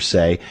five per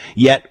se.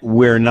 Yet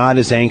we're not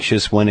as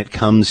anxious when it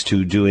comes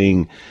to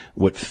doing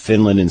what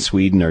Finland and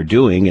Sweden are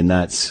doing, and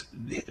that's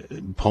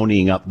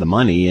ponying up the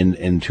money in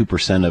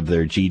 2% of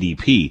their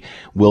GDP.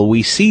 Will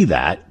we see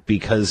that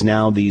because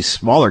now these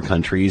smaller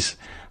countries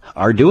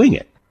are doing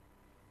it?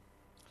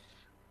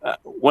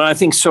 Well, I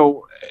think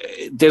so.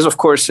 There's, of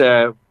course,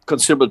 a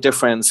considerable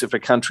difference if a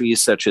country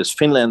such as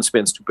Finland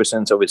spends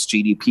 2% of its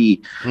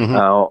GDP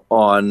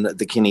on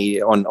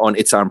the on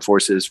its armed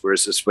forces,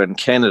 versus when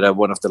Canada,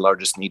 one of the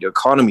largest NATO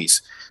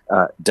economies,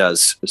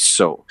 does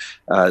so.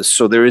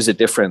 So there is a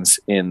difference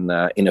in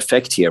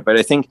effect here. But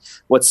I think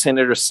what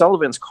Senator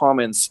Sullivan's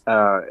comments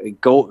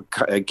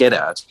get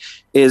at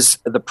is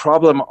the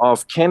problem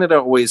of Canada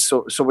always.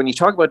 So when you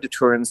talk about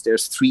deterrence,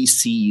 there's 3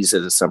 C's,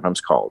 as it's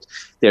sometimes called.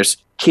 There's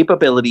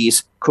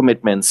capabilities,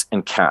 commitments,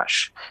 and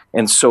cash.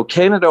 And so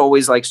Canada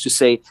always likes to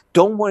say,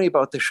 don't worry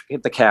about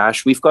the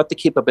cash. We've got the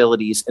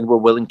capabilities and we're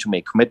willing to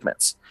make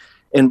commitments.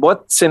 And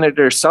what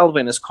Senator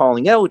Sullivan is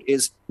calling out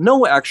is,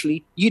 no,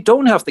 actually, you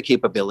don't have the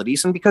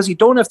capabilities. And because you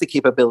don't have the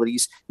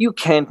capabilities, you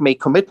can't make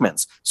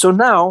commitments. So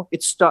now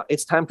it's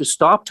time to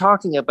stop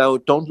talking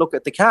about don't look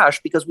at the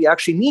cash, because we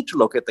actually need to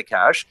look at the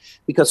cash,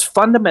 because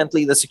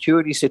fundamentally the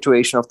security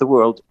situation of the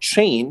world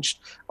changed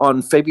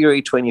on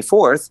February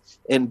 24th.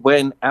 And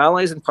when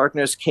allies and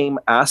partners came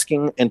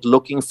asking and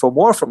looking for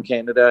more from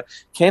Canada,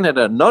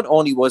 Canada not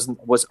only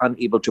was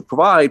unable to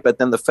provide, but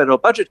then the federal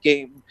budget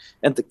came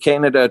and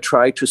Canada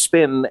tried to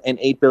spin an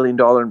 $8 billion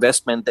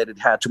investment that it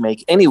had to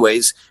make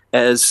anyways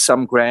as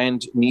some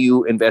grand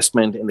new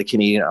investment in the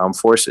Canadian Armed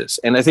Forces.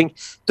 And I think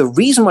the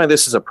reason why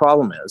this is a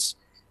problem is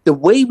the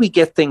way we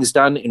get things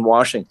done in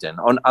Washington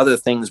on other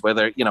things,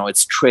 whether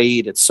it's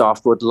trade, it's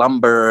softwood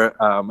lumber,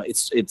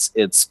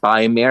 it's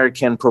Buy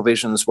American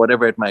provisions,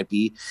 whatever it might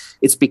be,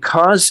 it's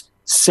because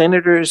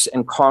senators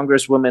and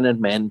congresswomen and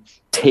men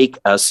take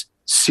us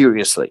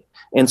seriously.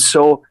 And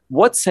so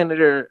what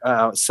Senator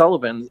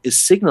Sullivan is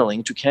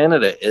signaling to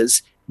Canada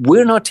is,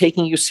 we're not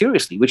taking you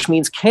seriously, which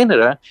means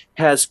Canada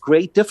has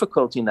great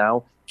difficulty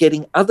now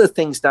getting other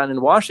things done in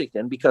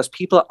Washington because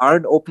people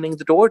aren't opening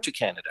the door to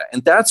Canada.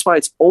 And that's why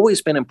it's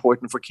always been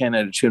important for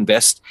Canada to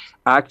invest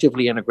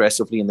actively and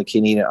aggressively in the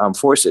Canadian Armed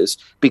Forces,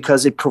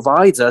 because it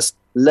provides us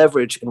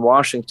leverage in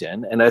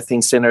Washington. And I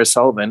think Senator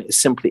Sullivan is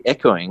simply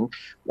echoing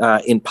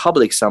in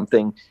public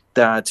something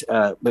that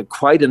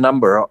quite a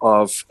number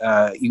of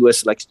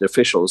U.S. elected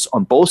officials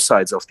on both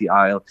sides of the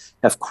aisle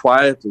have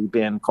quietly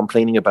been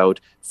complaining about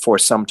for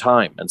some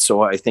time. And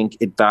so I think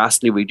it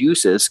vastly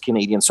reduces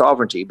Canadian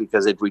sovereignty,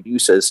 because it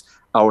reduces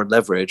our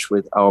leverage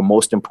with our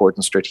most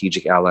important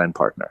strategic ally and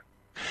partner.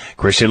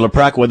 Christian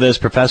Leuprecht with us,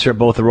 professor at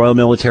both the Royal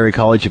Military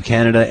College of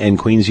Canada and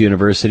Queen's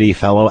University,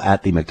 fellow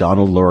at the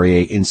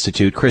Macdonald-Laurier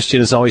Institute. Christian,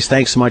 as always,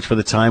 thanks so much for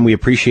the time. We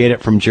appreciate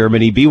it from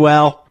Germany. Be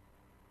well.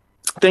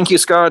 Thank you,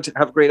 Scott.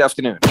 Have a great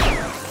afternoon.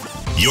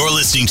 You're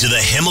listening to the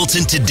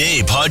Hamilton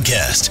Today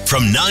podcast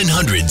from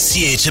 900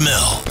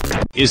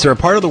 CHML. Is there a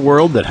part of the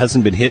world that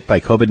hasn't been hit by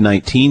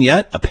COVID-19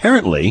 yet?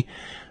 Apparently,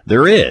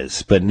 there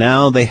is, but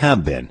now they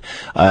have been.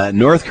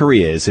 North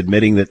Korea is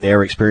admitting that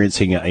they're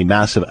experiencing a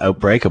massive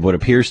outbreak of what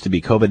appears to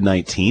be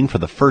COVID-19 for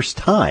the first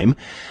time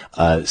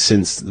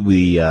since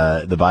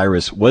the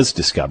virus was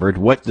discovered.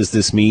 What does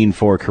this mean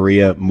for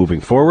Korea moving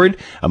forward?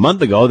 A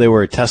month ago, they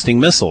were testing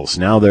missiles.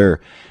 Now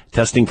they're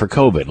testing for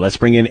COVID. Let's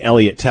bring in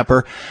Elliot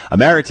Tepper,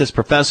 Emeritus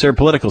Professor,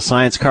 Political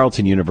Science,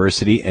 Carleton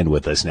University, and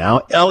with us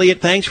now. Elliot,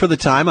 thanks for the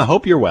time. I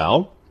hope you're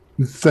well.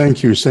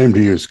 Thank you. Same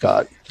to you,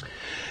 Scott.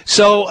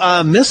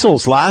 So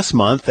missiles last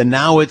month, and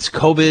now it's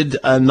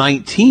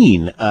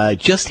COVID-19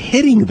 just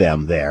hitting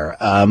them there.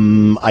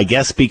 I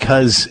guess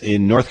because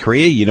in North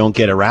Korea, you don't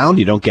get around,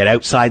 you don't get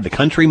outside the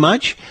country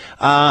much.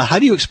 How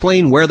do you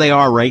explain where they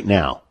are right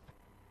now?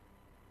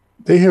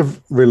 They have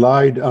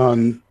relied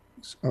on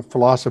a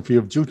philosophy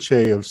of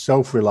Juche, of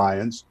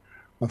self-reliance,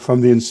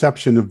 from the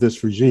inception of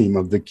this regime,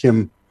 of the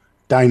Kim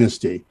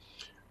dynasty.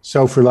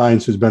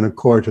 Self-reliance has been a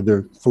core to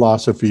their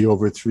philosophy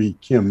over 3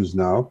 Kims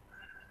now.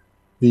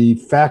 The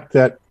fact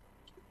that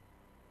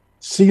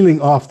sealing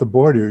off the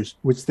borders,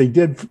 which they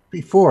did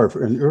before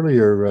and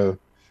earlier,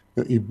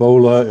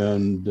 Ebola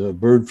and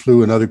bird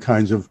flu and other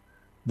kinds of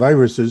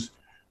viruses,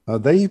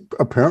 they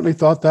apparently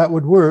thought that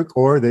would work,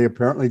 or they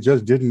apparently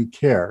just didn't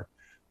care.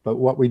 But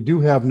what we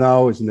do have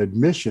now is an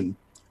admission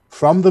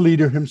from the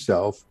leader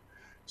himself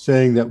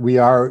saying that we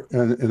are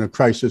in a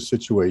crisis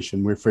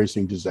situation, we're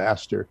facing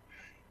disaster.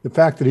 The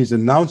fact that he's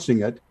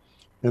announcing it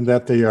and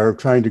that they are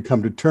trying to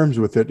come to terms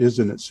with it is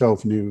in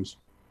itself news.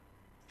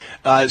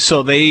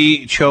 So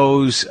they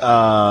chose,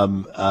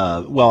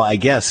 I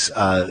guess,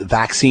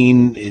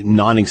 vaccine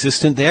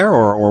non-existent there,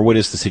 or what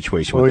is the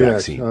situation with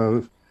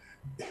vaccine?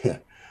 Yes.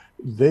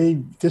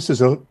 This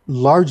is a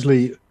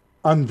largely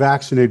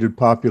unvaccinated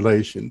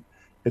population.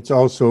 It's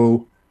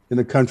also in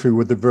a country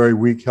with a very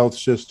weak health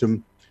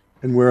system,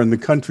 and where in the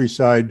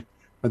countryside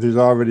there's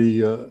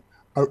already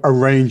a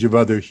range of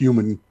other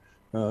human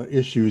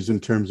issues in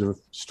terms of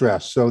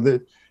stress. So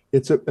that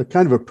it's a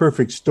kind of a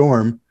perfect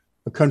storm.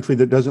 A country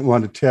that doesn't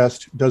want to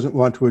test, doesn't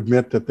want to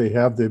admit that they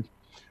have the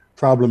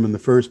problem in the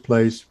first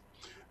place,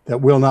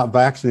 that will not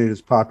vaccinate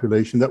its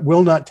population, that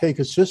will not take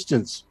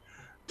assistance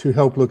to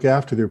help look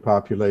after their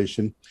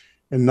population.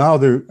 And now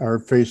they are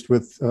faced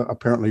with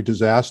apparently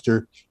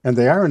disaster, and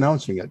they are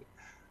announcing it.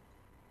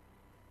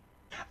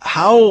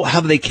 How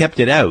have they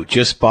kept it out?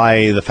 Just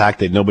by the fact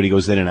that nobody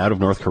goes in and out of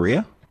North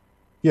Korea?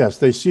 Yes,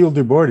 they sealed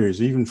their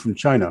borders, even from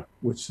China,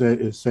 which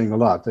is saying a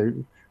lot.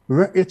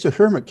 It's a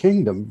hermit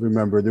kingdom,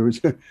 remember.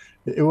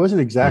 It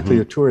wasn't exactly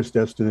a tourist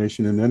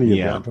destination in any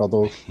event,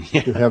 although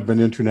there have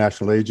been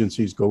international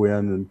agencies go in,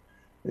 and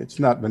it's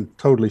not been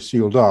totally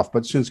sealed off.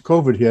 But since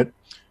COVID hit,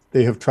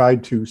 they have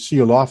tried to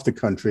seal off the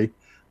country.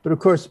 But of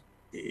course,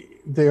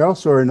 they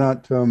also are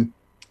not,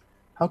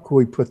 how can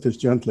we put this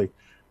gently?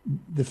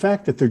 The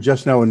fact that they're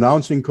just now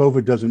announcing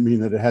COVID doesn't mean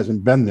that it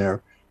hasn't been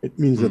there. It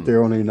means that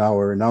they're only now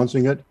are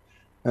announcing it.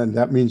 And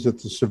that means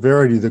that the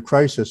severity of the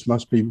crisis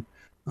must be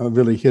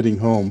really hitting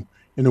home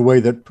in a way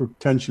that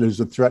potentially is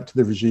a threat to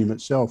the regime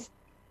itself.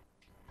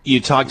 You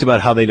talked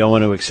about how they don't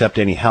want to accept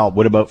any help.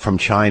 What about from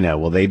China?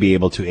 Will they be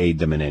able to aid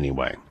them in any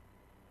way?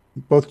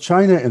 Both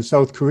China and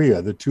South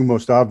Korea, the 2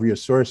 most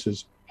obvious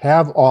sources,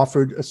 have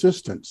offered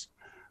assistance.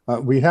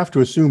 We have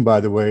to assume,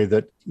 by the way,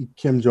 that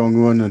Kim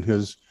Jong-un and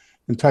his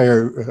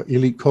entire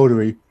elite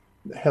coterie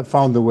have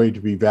found the way to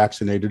be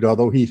vaccinated,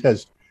 although he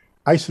has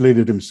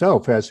isolated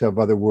himself, as have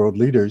other world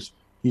leaders.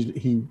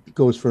 He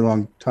goes for a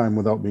long time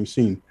without being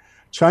seen.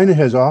 China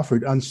has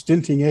offered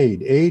unstinting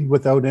aid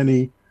without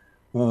any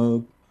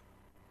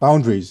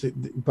boundaries,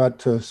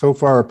 but so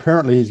far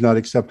apparently he's not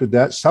accepted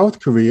that. South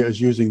Korea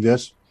is using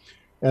this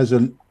as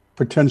a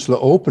potential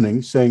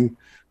opening, saying,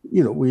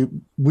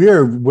 we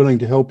are willing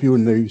to help you,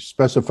 and they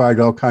specified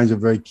all kinds of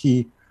very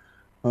key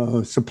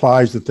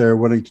supplies that they're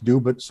willing to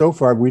do. But so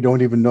far, we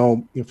don't even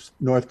know if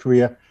North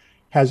Korea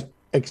has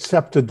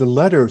accepted the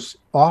letters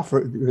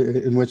offer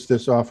in which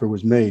this offer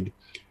was made.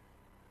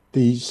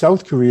 The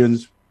South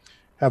Koreans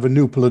have a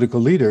new political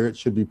leader, it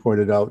should be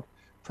pointed out.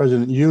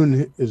 President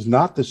Yoon is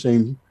not the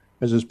same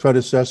as his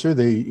predecessor.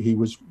 He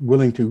was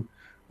willing to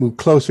move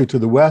closer to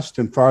the West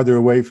and farther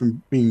away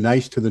from being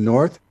nice to the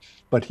North,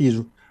 but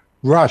he's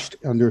rushed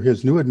under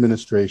his new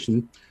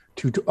administration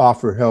to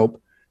offer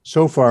help.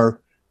 So far,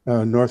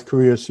 North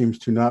Korea seems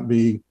to not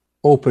be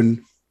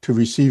open to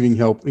receiving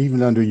help,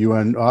 even under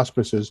UN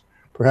auspices.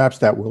 Perhaps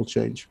that will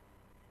change.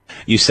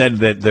 You said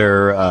that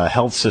their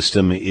health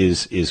system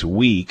is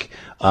weak.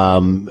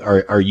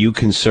 Are you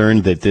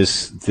concerned that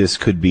this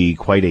could be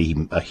quite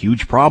a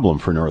huge problem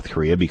for North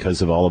Korea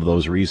because of all of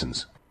those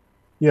reasons?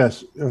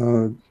 Yes.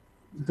 In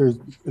the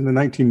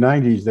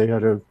 1990s, they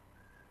had a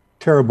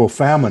terrible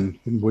famine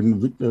and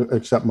wouldn't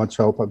accept much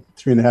help.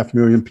 3.5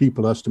 million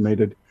people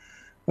estimated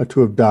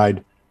to have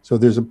died. So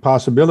there's a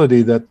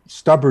possibility that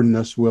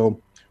stubbornness will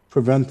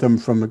prevent them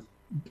from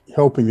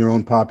helping their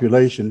own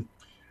population.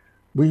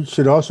 We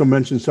should also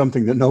mention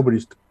something that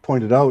nobody's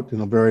pointed out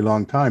in a very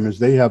long time, is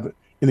they have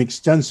an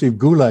extensive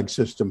gulag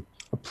system,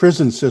 a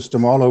prison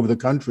system all over the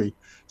country,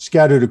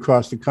 scattered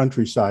across the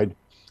countryside,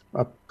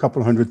 a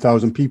couple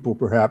 100,000 people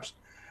perhaps.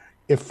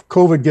 If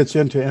COVID gets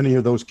into any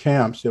of those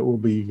camps, it'll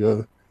be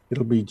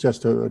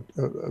just a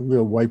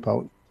real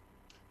wipeout.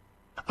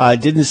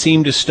 Didn't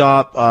seem to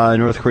stop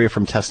North Korea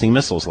from testing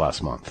missiles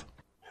last month.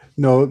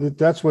 No,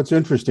 that's what's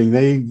interesting.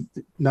 They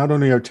not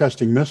only are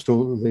testing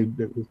missiles, they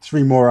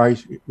 3 more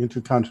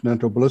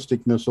intercontinental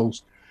ballistic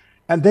missiles,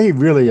 and they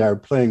really are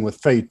playing with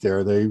fate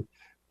there. They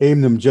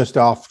aim them just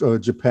off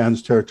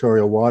Japan's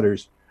territorial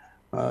waters.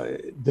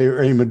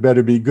 Their aim had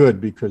better be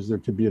good because they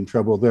could be in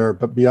trouble there.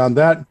 But beyond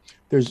that,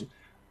 there's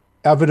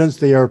evidence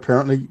they are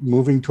apparently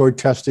moving toward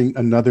testing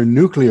another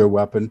nuclear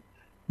weapon.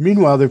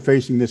 Meanwhile, they're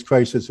facing this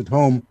crisis at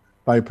home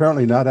by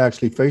apparently not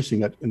actually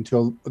facing it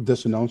until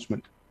this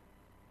announcement.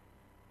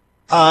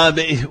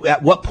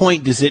 At what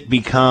point does it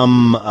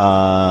become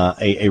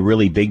a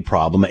really big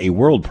problem, a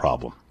world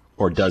problem,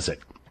 or does it?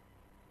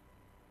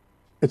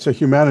 It's a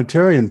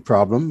humanitarian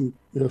problem.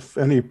 If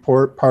any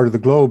part of the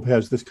globe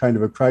has this kind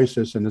of a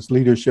crisis and its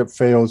leadership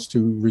fails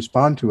to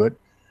respond to it,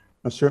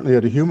 certainly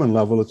at a human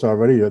level, it's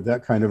already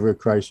that kind of a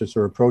crisis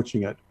or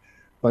approaching it.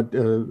 But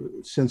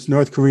since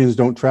North Koreans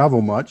don't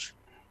travel much,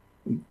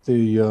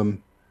 the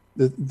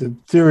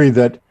theory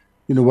that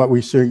what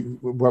we're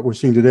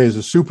seeing today is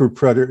a super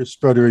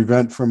spreader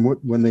event from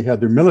when they had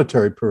their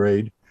military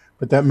parade,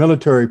 but that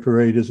military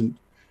parade isn't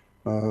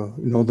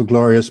the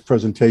glorious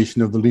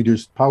presentation of the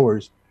leaders'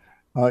 powers,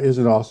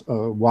 isn't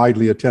also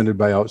widely attended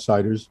by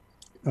outsiders.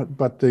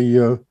 But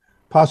the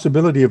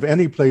possibility of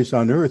any place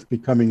on Earth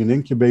becoming an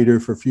incubator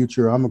for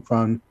future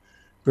Omicron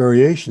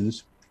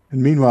variations,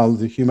 and meanwhile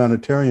the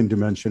humanitarian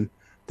dimension,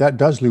 that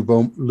does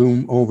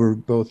loom over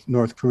both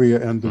North Korea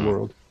and the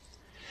world.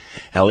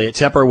 Elliot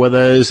Tepper with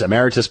us,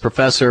 Emeritus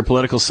Professor of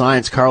Political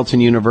Science,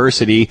 Carleton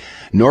University.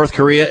 North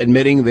Korea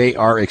admitting they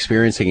are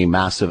experiencing a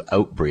massive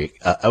outbreak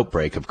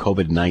of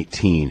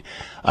COVID-19.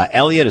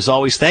 Elliot, as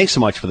always, thanks so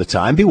much for the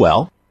time. Be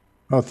well.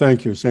 Oh,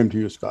 thank you. Same to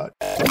you, Scott.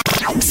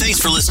 Thanks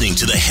for listening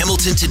to the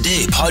Hamilton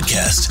Today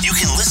podcast. You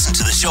can listen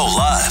to the show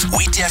live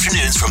weekday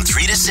afternoons from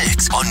 3 to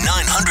 6 on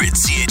 900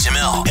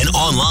 CHML and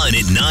online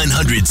at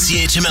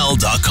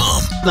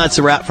 900CHML.com. That's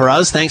a wrap for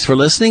us. Thanks for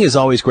listening. As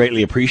always,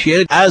 greatly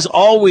appreciated. As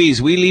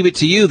always, we leave it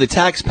to you, the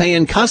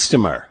tax-paying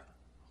customer,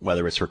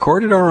 whether it's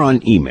recorded or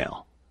on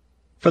email,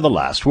 for the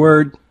last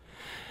word.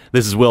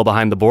 This is Will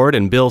behind the board,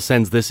 and Bill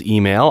sends this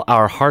email.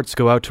 Our hearts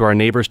go out to our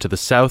neighbors to the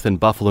south in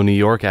Buffalo, New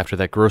York after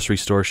that grocery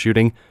store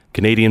shooting.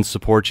 Canadians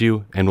support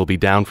you and will be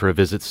down for a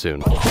visit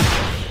soon.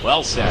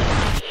 Well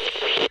said.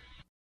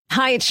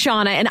 Hi, it's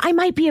Shauna, and I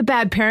might be a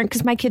bad parent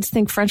because my kids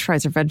think French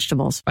fries are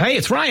vegetables. Hey,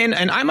 it's Ryan,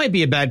 and I might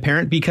be a bad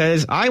parent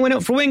because I went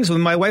out for wings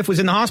when my wife was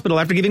in the hospital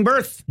after giving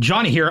birth.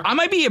 Johnny here. I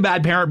might be a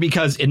bad parent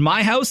because in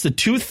my house, the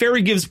tooth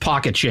fairy gives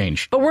pocket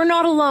change. But we're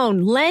not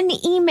alone. Len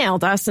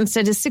emailed us and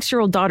said his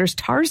 6-year-old daughter's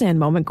Tarzan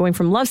moment going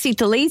from love seat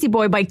to lazy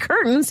boy by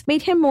curtains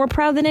made him more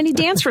proud than any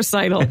dance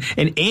recital.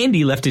 And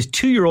Andy left his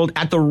 2-year-old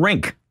at the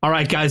rink. All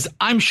right, guys,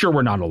 I'm sure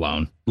we're not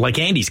alone. Like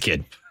Andy's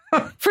kid.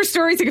 For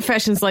stories and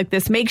confessions like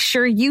this, make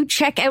sure you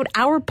check out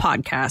our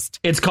podcast.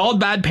 It's called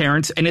Bad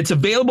Parents, and it's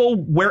available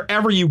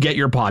wherever you get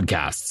your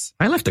podcasts.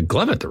 I left a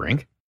glove at the rink.